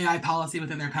their AI policy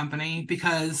within their company,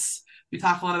 because we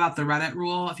talk a lot about the Reddit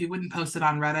rule. If you wouldn't post it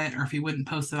on Reddit, or if you wouldn't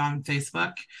post it on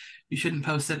Facebook, you shouldn't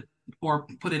post it or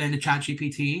put it into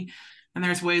ChatGPT. And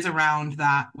there's ways around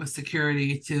that with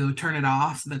security to turn it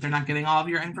off so that they're not getting all of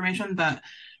your information. But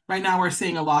right now we're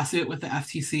seeing a lawsuit with the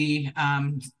FTC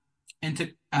into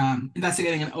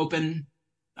investigating an OpenAI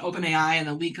and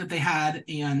the leak that they had.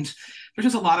 And there's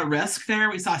just a lot of risk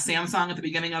there. We saw Samsung at the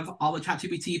beginning of all the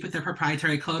ChatGPT put their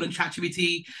proprietary code in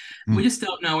ChatGPT. We just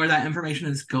don't know where that information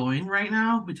is going right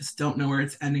now. We just don't know where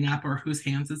it's ending up or whose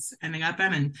hands it's ending up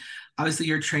in. And obviously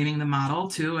you're training the model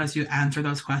too as you answer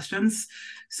those questions.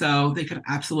 So they could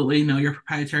absolutely know your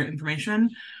proprietary information.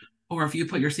 Or if you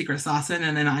put your secret sauce in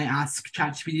and then I ask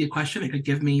ChatGPT a question, it could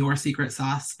give me your secret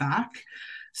sauce back.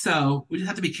 So we just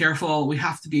have to be careful. We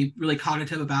have to be really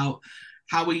cognitive about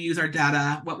how we use our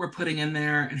data, what we're putting in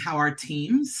there, and how our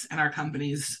teams and our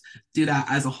companies do that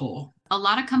as a whole. A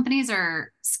lot of companies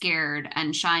are scared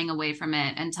and shying away from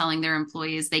it and telling their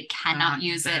employees they cannot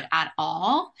use it at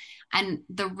all. And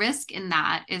the risk in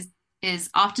that is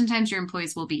oftentimes your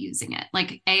employees will be using it.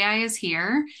 Like AI is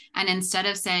here, and instead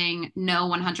of saying no,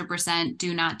 100%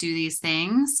 do not do these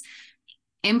things,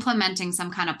 implementing some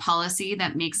kind of policy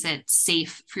that makes it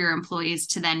safe for your employees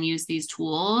to then use these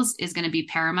tools is going to be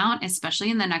paramount, especially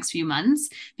in the next few months,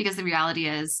 because the reality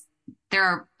is there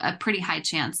are a pretty high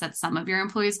chance that some of your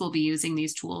employees will be using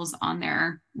these tools on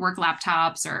their work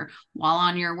laptops or while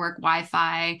on your work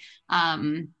Wi-Fi.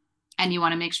 And you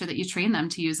want to make sure that you train them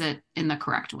to use it in the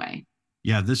correct way.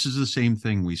 Yeah, this is the same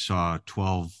thing we saw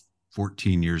 12,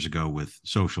 14 years ago with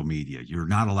social media. You're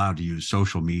not allowed to use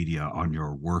social media on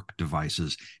your work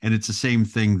devices. And it's the same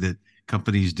thing that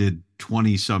companies did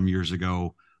 20 some years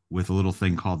ago with a little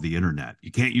thing called the internet. You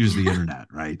can't use the internet,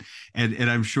 right? And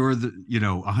I'm sure that,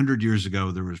 100 years ago,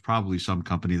 there was probably some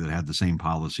company that had the same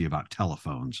policy about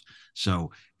telephones.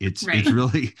 So it's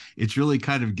really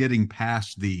kind of getting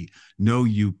past the no,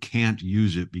 you can't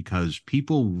use it, because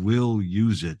people will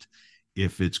use it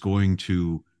if it's going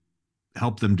to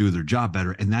help them do their job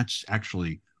better. And that's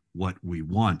actually what we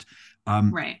want.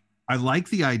 Right. I like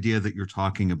the idea that you're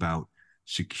talking about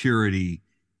security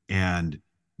and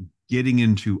getting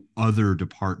into other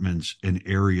departments and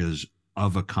areas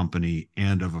of a company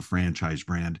and of a franchise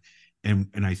brand. And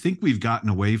I think we've gotten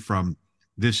away from,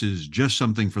 this is just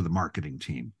something for the marketing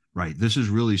team, right? This is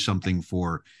really something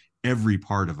for every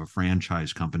part of a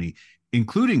franchise company,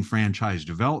 including franchise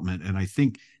development. And I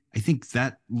think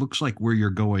that looks like where you're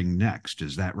going next.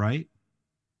 Is that right?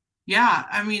 Yeah,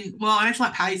 I mean, well, I actually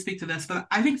let Patti speak to this, but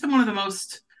I think that one of the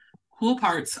most cool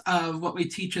parts of what we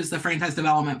teach is the franchise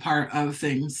development part of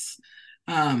things.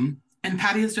 And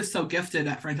Patti is just so gifted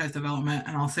at franchise development,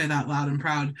 and I'll say that loud and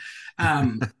proud,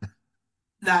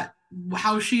 that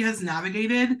how she has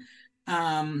navigated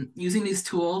using these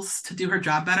tools to do her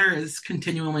job better is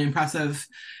continually impressive.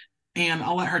 And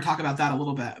I'll let her talk about that a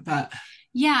little bit, but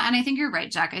yeah. And I think you're right,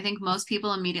 Jack. I think most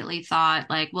people immediately thought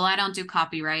like, well, I don't do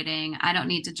copywriting. I don't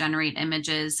need to generate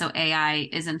images. So AI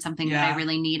isn't something that I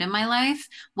really need in my life.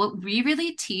 What we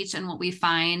really teach and what we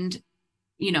find,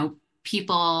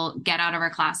 people get out of our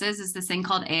classes is this thing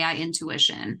called AI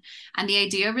intuition. And the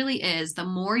idea really is the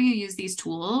more you use these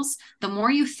tools, the more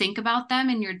you think about them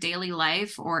in your daily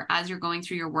life or as you're going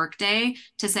through your workday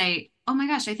to say, oh my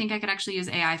gosh, I think I could actually use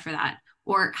AI for that.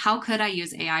 Or how could I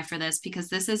use AI for this? Because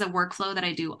this is a workflow that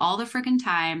I do all the freaking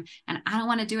time and I don't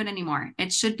want to do it anymore.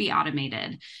 It should be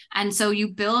automated. And so you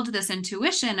build this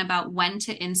intuition about when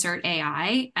to insert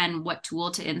AI and what tool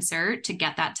to insert to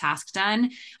get that task done.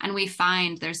 And we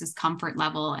find there's this comfort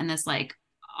level and this like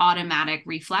automatic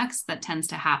reflex that tends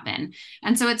to happen.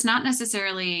 And so it's not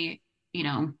necessarily, you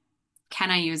know, can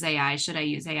I use AI? Should I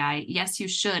use AI? Yes, you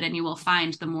should. And you will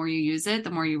find the more you use it, the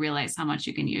more you realize how much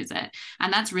you can use it.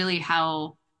 And that's really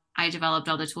how I developed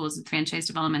all the tools with franchise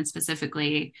development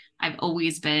specifically. I've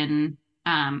always been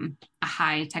a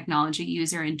high technology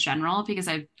user in general because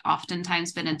I've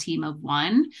oftentimes been a team of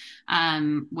one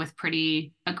with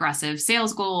pretty aggressive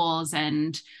sales goals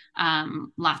and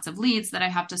lots of leads that I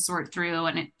have to sort through.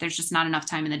 And there's just not enough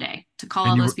time in the day to call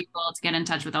all those people, to get in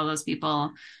touch with all those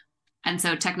people. And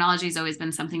so technology has always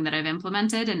been something that I've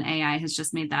implemented, and AI has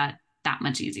just made that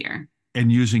much easier.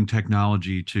 And using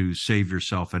technology to save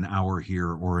yourself an hour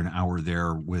here or an hour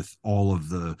there with all of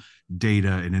the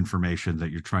data and information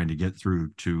that you're trying to get through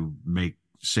to make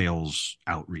sales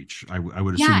outreach. I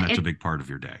would assume that's a big part of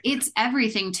your day. It's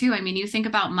everything too. I mean, you think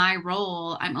about my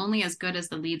role, I'm only as good as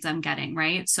the leads I'm getting,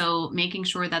 right? So making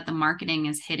sure that the marketing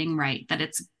is hitting right, that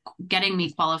it's getting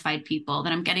me qualified people,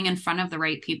 that I'm getting in front of the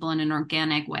right people in an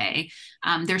organic way.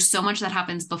 There's so much that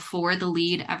happens before the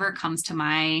lead ever comes to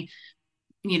my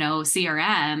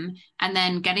CRM, and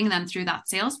then getting them through that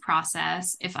sales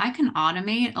process. If I can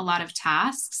automate a lot of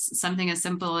tasks, something as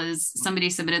simple as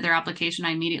somebody submitted their application,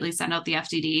 I immediately send out the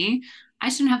FDD. I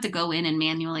shouldn't have to go in and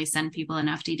manually send people an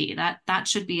FDD. That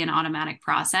should be an automatic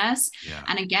process. Yeah.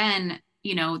 And again,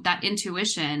 that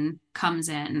intuition comes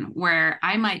in where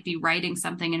I might be writing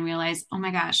something and realize, oh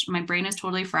my gosh, my brain is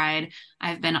totally fried.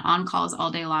 I've been on calls all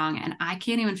day long and I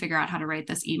can't even figure out how to write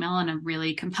this email in a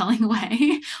really compelling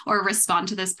way or respond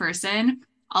to this person.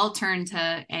 I'll turn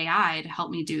to AI to help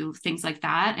me do things like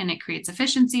that. And it creates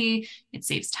efficiency. It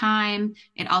saves time.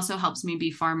 It also helps me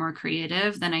be far more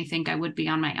creative than I think I would be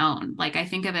on my own. Like I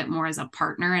think of it more as a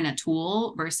partner and a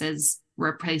tool versus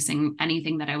replacing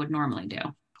anything that I would normally do.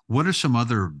 What are some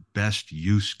other best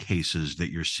use cases that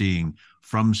you're seeing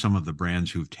from some of the brands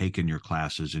who've taken your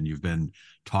classes and you've been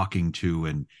talking to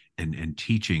and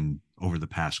teaching over the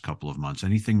past couple of months?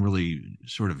 Anything really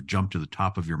sort of jump to the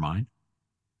top of your mind?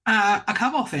 A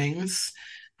couple things.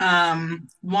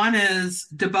 One is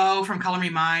DeBo from Color Me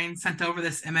Mine sent over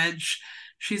this image.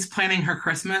 She's planning her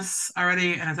Christmas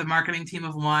already and has a marketing team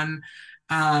of one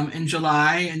in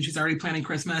July, and she's already planning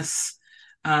Christmas.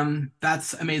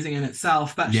 That's amazing in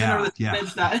itself, but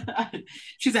image that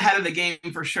she's ahead of the game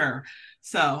for sure.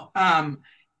 So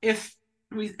if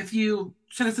you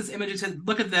send us this image and said,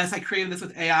 look at this, I created this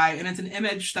with AI, and it's an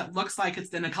image that looks like it's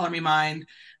in a Color Me Mind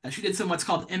that she did some what's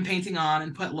called in-painting on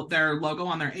and put their logo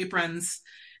on their aprons.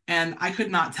 And I could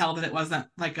not tell that it wasn't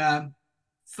like a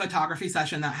photography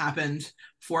session that happened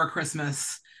for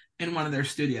Christmas in one of their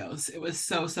studios. It was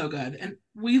so good. And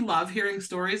we love hearing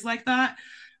stories like that.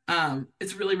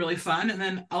 It's really, really fun. And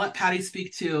then I'll let Patti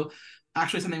speak to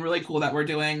actually something really cool that we're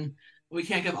doing. We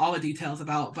can't give all the details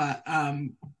about, but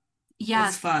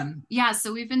it's fun. Yeah.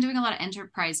 So we've been doing a lot of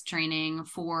enterprise training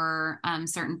for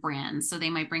certain brands. So they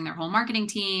might bring their whole marketing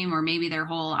team or maybe their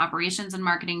whole operations and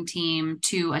marketing team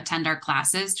to attend our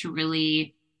classes to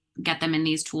really get them in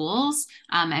these tools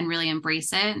and really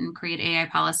embrace it and create AI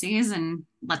policies and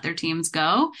let their teams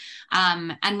go.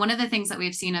 And one of the things that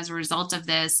we've seen as a result of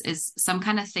this is some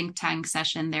kind of think tank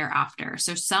session thereafter.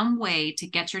 So some way to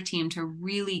get your team to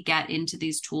really get into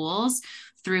these tools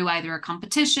through either a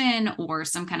competition or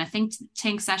some kind of think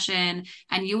tank session.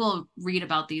 And you will read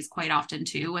about these quite often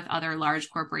too with other large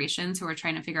corporations who are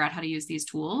trying to figure out how to use these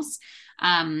tools.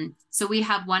 So we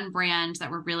have one brand that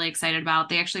we're really excited about.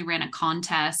 They actually ran a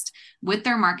contest with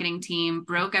their marketing team,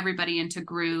 broke everybody into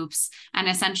groups, and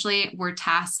essentially were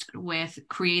tasked with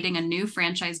creating a new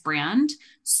franchise brand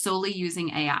solely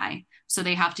using AI. So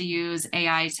they have to use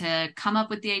AI to come up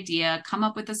with the idea, come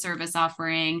up with the service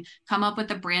offering, come up with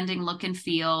the branding look and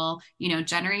feel,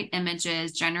 generate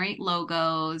images, generate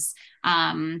logos,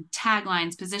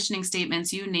 taglines, positioning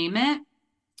statements, you name it.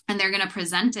 And they're going to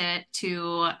present it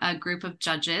to a group of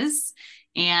judges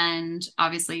and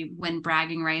obviously win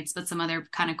bragging rights, but some other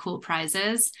kind of cool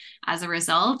prizes as a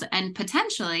result, and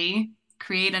potentially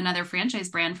create another franchise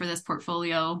brand for this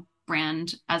portfolio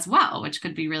brand as well, which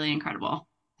could be really incredible.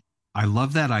 I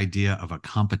love that idea of a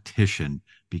competition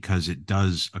because it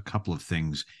does a couple of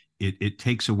things. It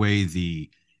takes away the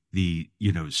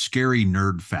scary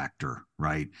nerd factor,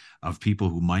 right? Of people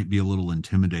who might be a little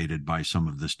intimidated by some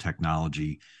of this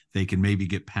technology. They can maybe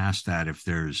get past that if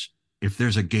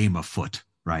there's a game afoot,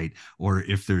 right? Or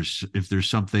if there's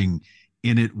something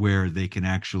in it where they can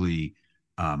actually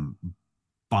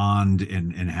bond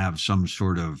and have some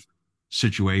sort of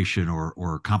situation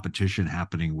or competition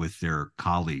happening with their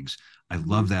colleagues. I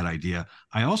love that idea.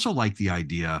 I also like the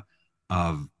idea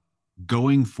of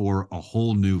going for a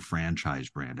whole new franchise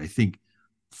brand. I think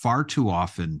far too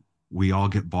often we all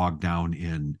get bogged down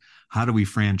in how do we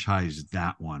franchise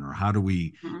that one, or how do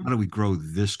we grow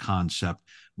this concept,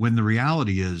 when the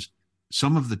reality is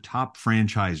some of the top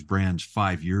franchise brands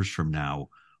 5 years from now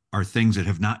are things that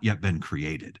have not yet been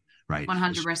created, right?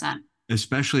 100%.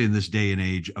 Especially in this day and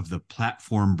age of the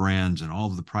platform brands and all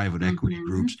of the private equity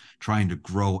groups trying to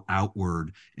grow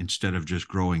outward instead of just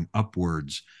growing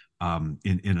upwards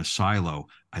in a silo.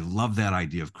 I love that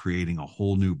idea of creating a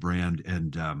whole new brand.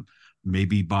 And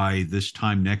maybe by this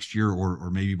time next year, or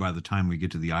maybe by the time we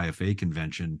get to the IFA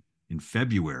convention in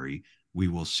February, we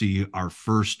will see our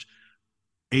first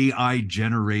AI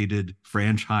generated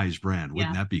franchise brand.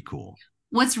 Wouldn't that be cool?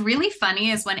 What's really funny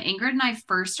is when Ingrid and I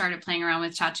first started playing around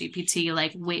with ChatGPT,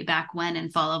 like way back when in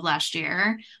fall of last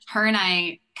year, her and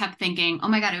I kept thinking, oh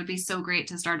my God, it would be so great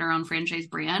to start our own franchise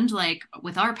brand. Like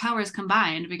with our powers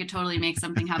combined, we could totally make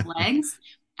something have legs.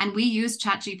 And we used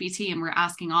ChatGPT and we're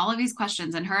asking all of these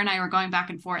questions. And her and I were going back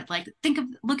and forth, like,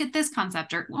 look at this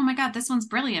concept, or, oh my God, this one's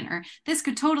brilliant, or this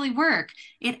could totally work.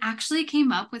 It actually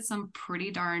came up with some pretty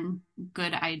darn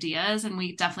good ideas. And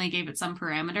we definitely gave it some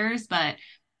parameters, but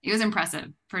it was impressive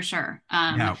for sure.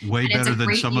 Way better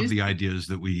than some of the ideas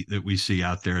that we see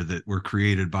out there that were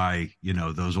created by,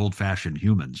 those old fashioned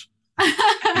humans.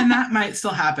 And that might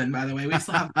still happen, by the way. We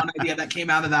still have one idea that came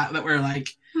out of that we're like,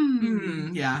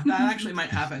 yeah, that actually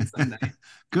might happen someday.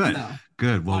 Good. So,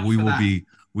 good. Well, we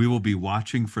will be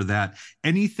watching for that.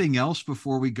 Anything else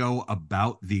before we go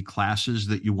about the classes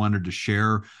that you wanted to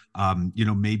share?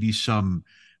 Maybe some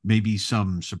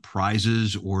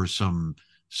surprises or some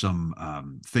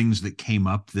things that came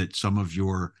up that some of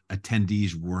your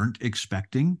attendees weren't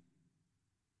expecting?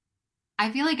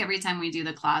 I feel like every time we do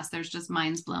the class, there's just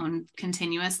minds blown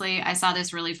continuously. I saw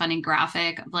this really funny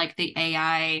graphic of like the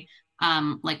AI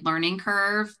learning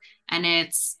curve, and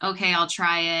it's okay, I'll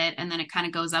try it. And then it kind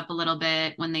of goes up a little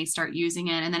bit when they start using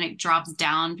it. And then it drops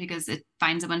down because it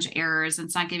finds a bunch of errors and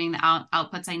it's not giving the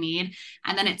outputs I need.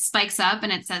 And then it spikes up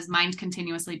and it says mind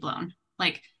continuously blown.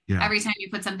 Like every time you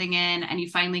put something in and you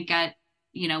finally get,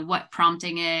 what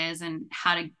prompting is and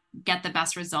how to get the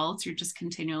best results, you're just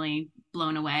continually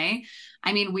blown away.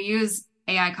 I mean, we use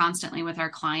AI constantly with our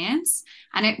clients,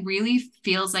 and it really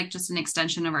feels like just an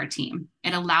extension of our team.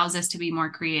 It allows us to be more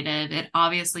creative. It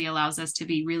obviously allows us to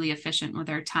be really efficient with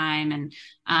our time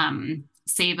and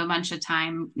save a bunch of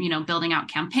time, building out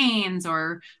campaigns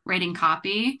or writing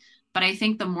copy. But I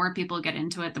think the more people get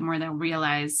into it, the more they'll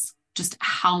realize just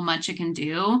how much it can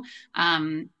do.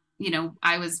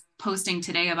 I was posting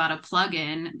today about a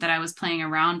plugin that I was playing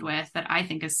around with that I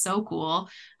think is so cool.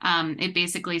 It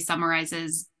basically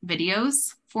summarizes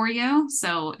videos for you.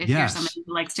 So if you're somebody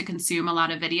who likes to consume a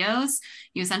lot of videos,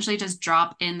 you essentially just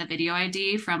drop in the video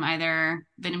ID from either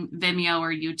Vimeo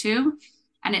or YouTube,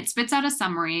 and it spits out a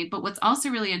summary. But what's also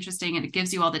really interesting, it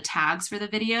gives you all the tags for the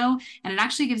video, and it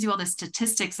actually gives you all the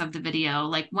statistics of the video.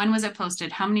 Like, when was it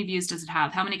posted? How many views does it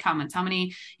have? How many comments? How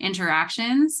many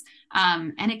interactions?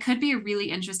 And it could be a really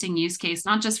interesting use case,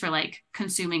 not just for like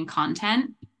consuming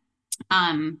content,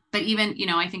 but even,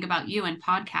 I think about you and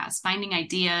podcasts, finding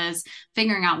ideas,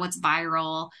 figuring out what's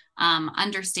viral,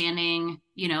 understanding,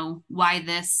 why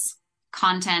this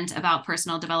content about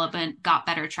personal development got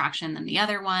better traction than the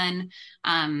other one.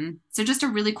 So just a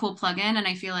really cool plugin. And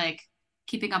I feel like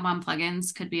keeping up on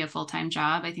plugins could be a full-time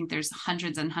job. I think there's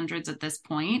hundreds and hundreds at this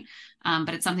point,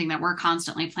 but it's something that we're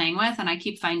constantly playing with. And I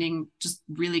keep finding just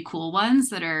really cool ones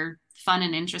that are fun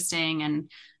and interesting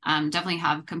and definitely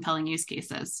have compelling use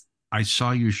cases. I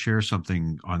saw you share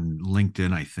something on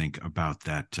LinkedIn, I think, about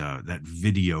that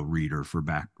video reader,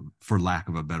 for lack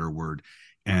of a better word.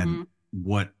 And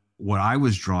what I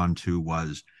was drawn to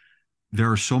was there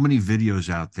are so many videos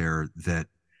out there that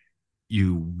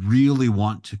you really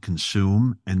want to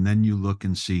consume, and then you look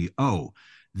and see, oh,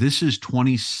 this is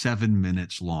 27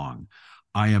 minutes long.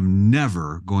 I am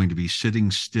never going to be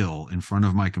sitting still in front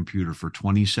of my computer for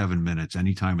 27 minutes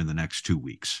anytime in the next 2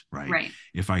 weeks, right? Right.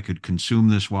 If I could consume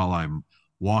this while I'm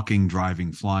walking,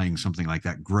 driving, flying, something like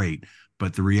that, great.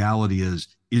 But the reality is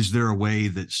there a way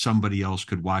that somebody else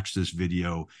could watch this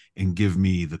video and give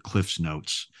me the Cliff's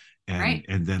notes, and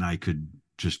then I could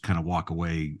just kind of walk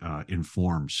away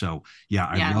informed. So yeah,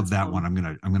 I Yeah, love that cool. one.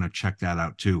 I'm gonna check that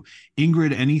out too.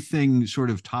 Ingrid, anything sort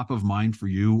of top of mind for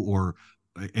you, or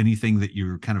anything that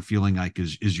you're kind of feeling like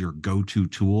is your go-to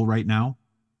tool right now?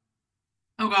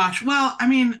 Oh gosh. Well, I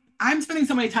mean, I'm spending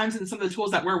so many times in some of the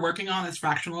tools that we're working on as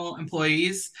fractional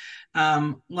employees.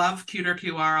 Love Cuter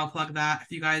QR. I'll plug that.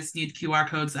 If you guys need QR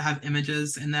codes that have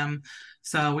images in them.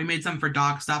 So we made some for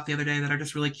Dog Stop the other day that are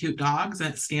just really cute dogs,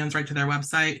 and it scans right to their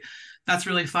website. That's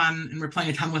really fun. And we're playing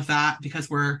a ton with that because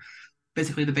we're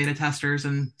basically the beta testers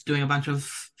and doing a bunch of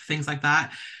things like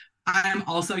that. I'm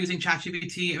also using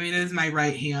ChatGPT. I mean, it is my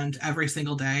right hand every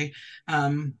single day.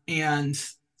 And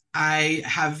I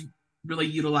have really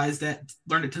utilized it,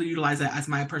 learned it to utilize it as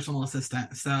my personal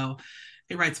assistant. So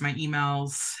it writes my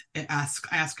emails, I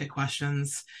ask it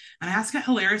questions, and I ask it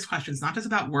hilarious questions, not just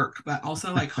about work, but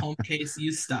also like home case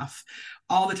use stuff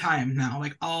all the time now,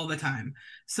 like all the time.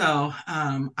 So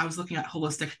I was looking at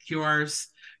holistic cures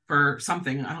for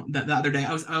something the other day.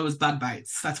 I was bug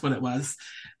bites. That's what it was.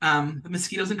 The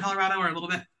mosquitoes in Colorado are a little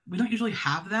bit. We don't usually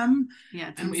have them, Yeah,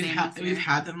 it's and insane we've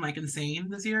had them like insane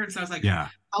this year. And so I was like, Yeah.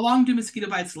 how long do mosquito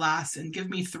bites last? And give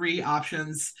me 3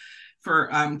 options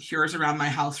for cures around my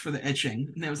house for the itching.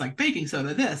 And it was like baking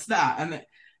soda, this, that, and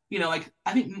like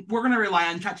I think we're going to rely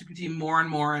on ChatGPT more and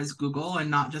more as Google,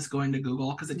 and not just going to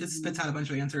Google, because it just spits out a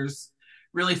bunch of answers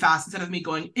really fast instead of me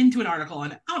going into an article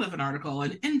and out of an article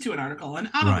and into an article and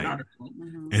out of an Right. article.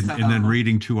 And then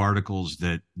reading 2 articles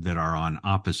that are on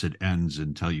opposite ends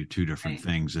and tell you 2 different Right.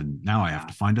 things, and now I have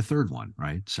to find a third one,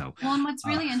 right? So Well, and what's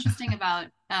really interesting about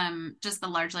just the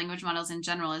large language models in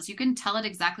general is you can tell it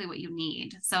exactly what you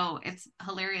need. So it's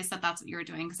hilarious that that's what you were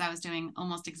doing, because I was doing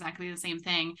almost exactly the same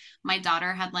thing. My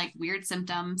daughter had like weird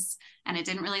symptoms and it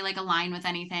didn't really like align with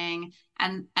anything.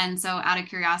 And so out of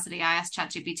curiosity, I asked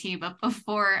ChatGPT, but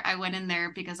before I went in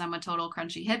there, because I'm a total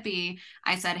crunchy hippie,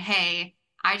 I said, hey,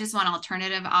 I just want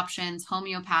alternative options,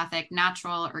 homeopathic,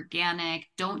 natural, organic.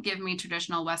 Don't give me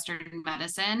traditional Western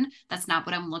medicine. That's not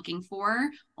what I'm looking for.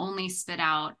 Only spit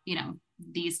out,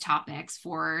 these topics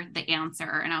for the answer.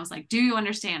 And I was like, do you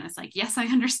understand? It's like, yes, I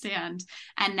understand.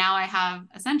 And now I have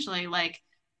essentially like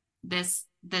this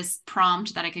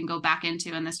prompt that I can go back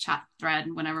into in this chat thread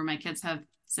whenever my kids have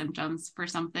symptoms for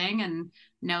something, and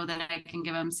know that I can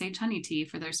give them sage honey tea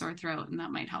for their sore throat, and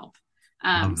that might help.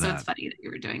 So it's funny that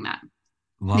you were doing that.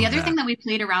 The other thing that we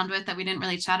played around with that we didn't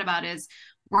really chat about is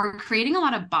we're creating a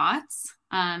lot of bots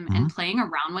and playing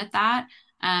around with that.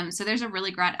 So there's a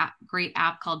really great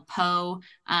app called Poe.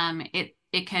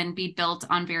 It can be built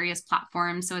on various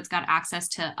platforms. So it's got access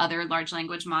to other large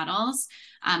language models,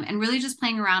 and really just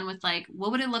playing around with like,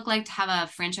 what would it look like to have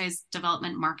a franchise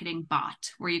development marketing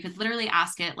bot where you could literally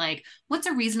ask it like, what's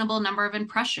a reasonable number of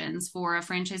impressions for a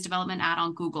franchise development ad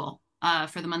on Google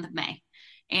for the month of May?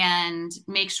 And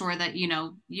make sure that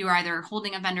you're either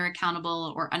holding a vendor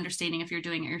accountable or understanding if you're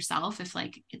doing it yourself, if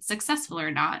like it's successful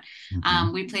or not.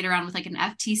 We played around with like an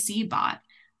FTC bot.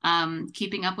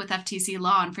 Keeping up with FTC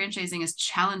law and franchising is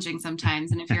challenging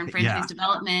sometimes, and if you're in franchise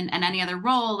development and any other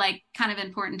role, like kind of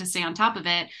important to stay on top of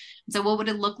it. So what would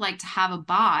it look like to have a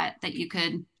bot that you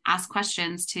could ask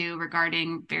questions to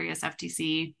regarding various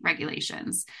FTC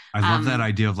regulations? I love that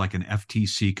idea of like an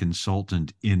FTC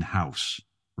consultant in-house,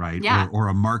 right? Yeah. Or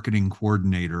a marketing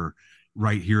coordinator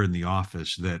right here in the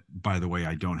office that, by the way,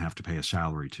 I don't have to pay a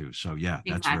salary to. So yeah,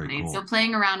 that's very cool. So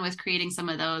playing around with creating some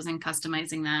of those and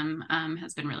customizing them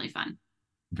has been really fun.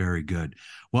 Very good.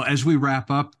 Well, as we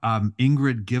wrap up,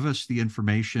 Ingrid, give us the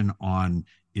information on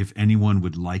if anyone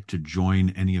would like to join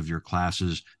any of your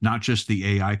classes, not just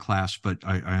the AI class, but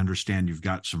I understand you've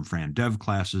got some Fran Dev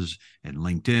classes and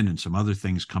LinkedIn and some other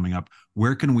things coming up.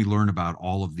 Where can we learn about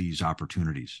all of these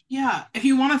opportunities? Yeah, if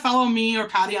you want to follow me or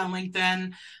Patti on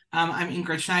LinkedIn, I'm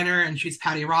Ingrid Schneider and she's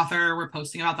Patti Rother. We're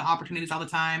posting about the opportunities all the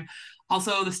time.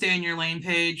 Also, the Stay in Your Lane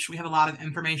page, we have a lot of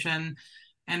information.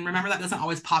 And remember, that doesn't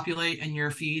always populate in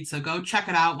your feed. So go check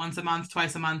it out once a month,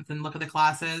 twice a month, and look at the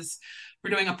classes.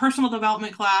 We're doing a personal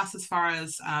development class as far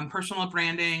as personal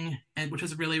branding, which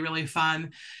is really, really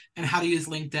fun, and how to use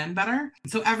LinkedIn better.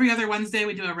 So every other Wednesday,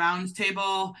 we do a round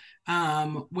table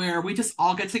where we just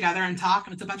all get together and talk.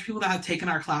 And it's a bunch of people that have taken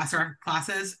our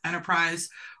classes, enterprise,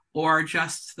 or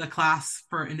just the class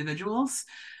for individuals.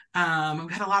 We've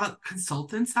had a lot of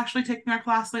consultants actually taking our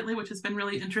class lately, which has been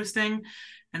really interesting,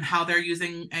 and how they're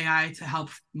using AI to help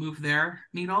move their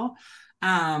needle.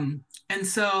 And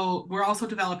so we're also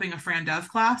developing a Fran Dev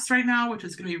class right now, which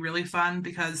is going to be really fun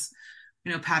because,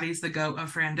 Patti's the goat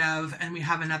of Fran Dev, and we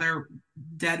have another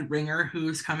dead ringer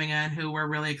who's coming in who we're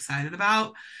really excited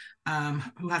about,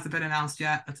 who hasn't been announced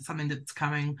yet. That's something that's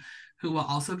coming, who will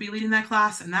also be leading that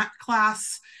class. And that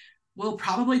class will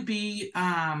probably be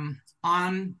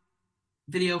on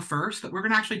video first, but we're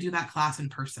going to actually do that class in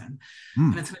person.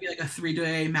 And it's going to be like a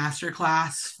 3-day master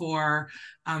class for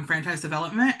franchise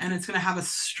development. And it's going to have a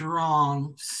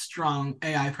strong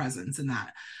AI presence in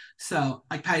that. So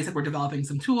like Patti said, we're developing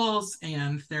some tools,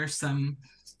 and there's some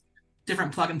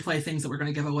different plug and play things that we're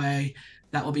going to give away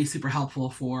that will be super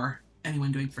helpful for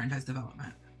anyone doing franchise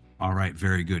development. All right,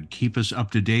 very good. Keep us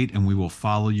up to date, and we will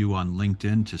follow you on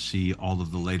LinkedIn to see all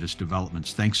of the latest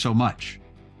developments. Thanks so much.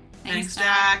 Thanks,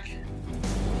 Jack.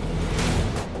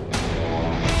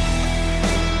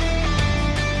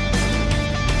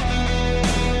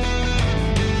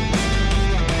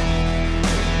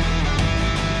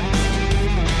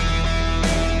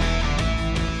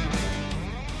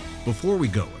 Before we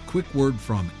go, a quick word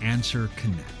from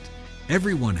AnswerConnect.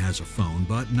 Everyone has a phone,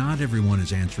 but not everyone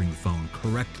is answering the phone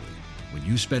correctly. When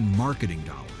you spend marketing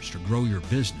dollars to grow your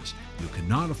business, you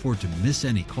cannot afford to miss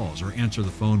any calls or answer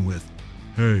the phone with,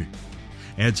 "Hey."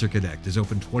 AnswerConnect is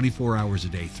open 24 hours a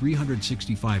day,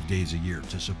 365 days a year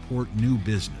to support new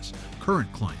business,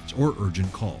 current clients, or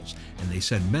urgent calls, and they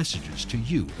send messages to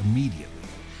you immediately.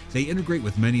 They integrate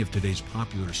with many of today's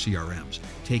popular CRMs,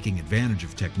 taking advantage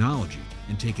of technology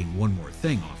and taking one more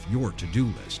thing off your to-do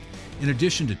list. In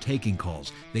addition to taking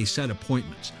calls, they set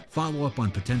appointments, follow up on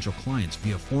potential clients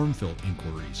via form-fill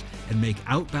inquiries, and make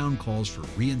outbound calls for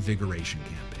reinvigoration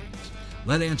campaigns.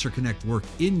 Let AnswerConnect work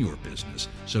in your business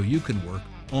so you can work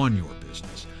on your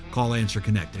business. Call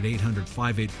AnswerConnect at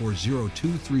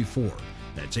 800-584-0234.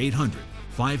 That's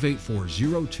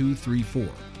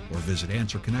 800-584-0234. Or visit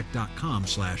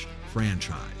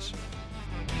AnswerConnect.com/franchise.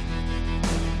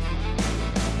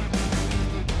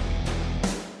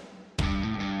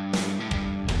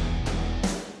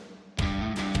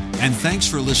 And thanks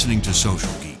for listening to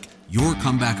Social Geek. Your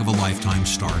comeback of a lifetime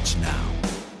starts now.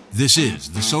 This is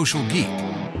the Social Geek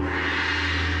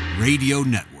Radio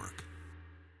Network.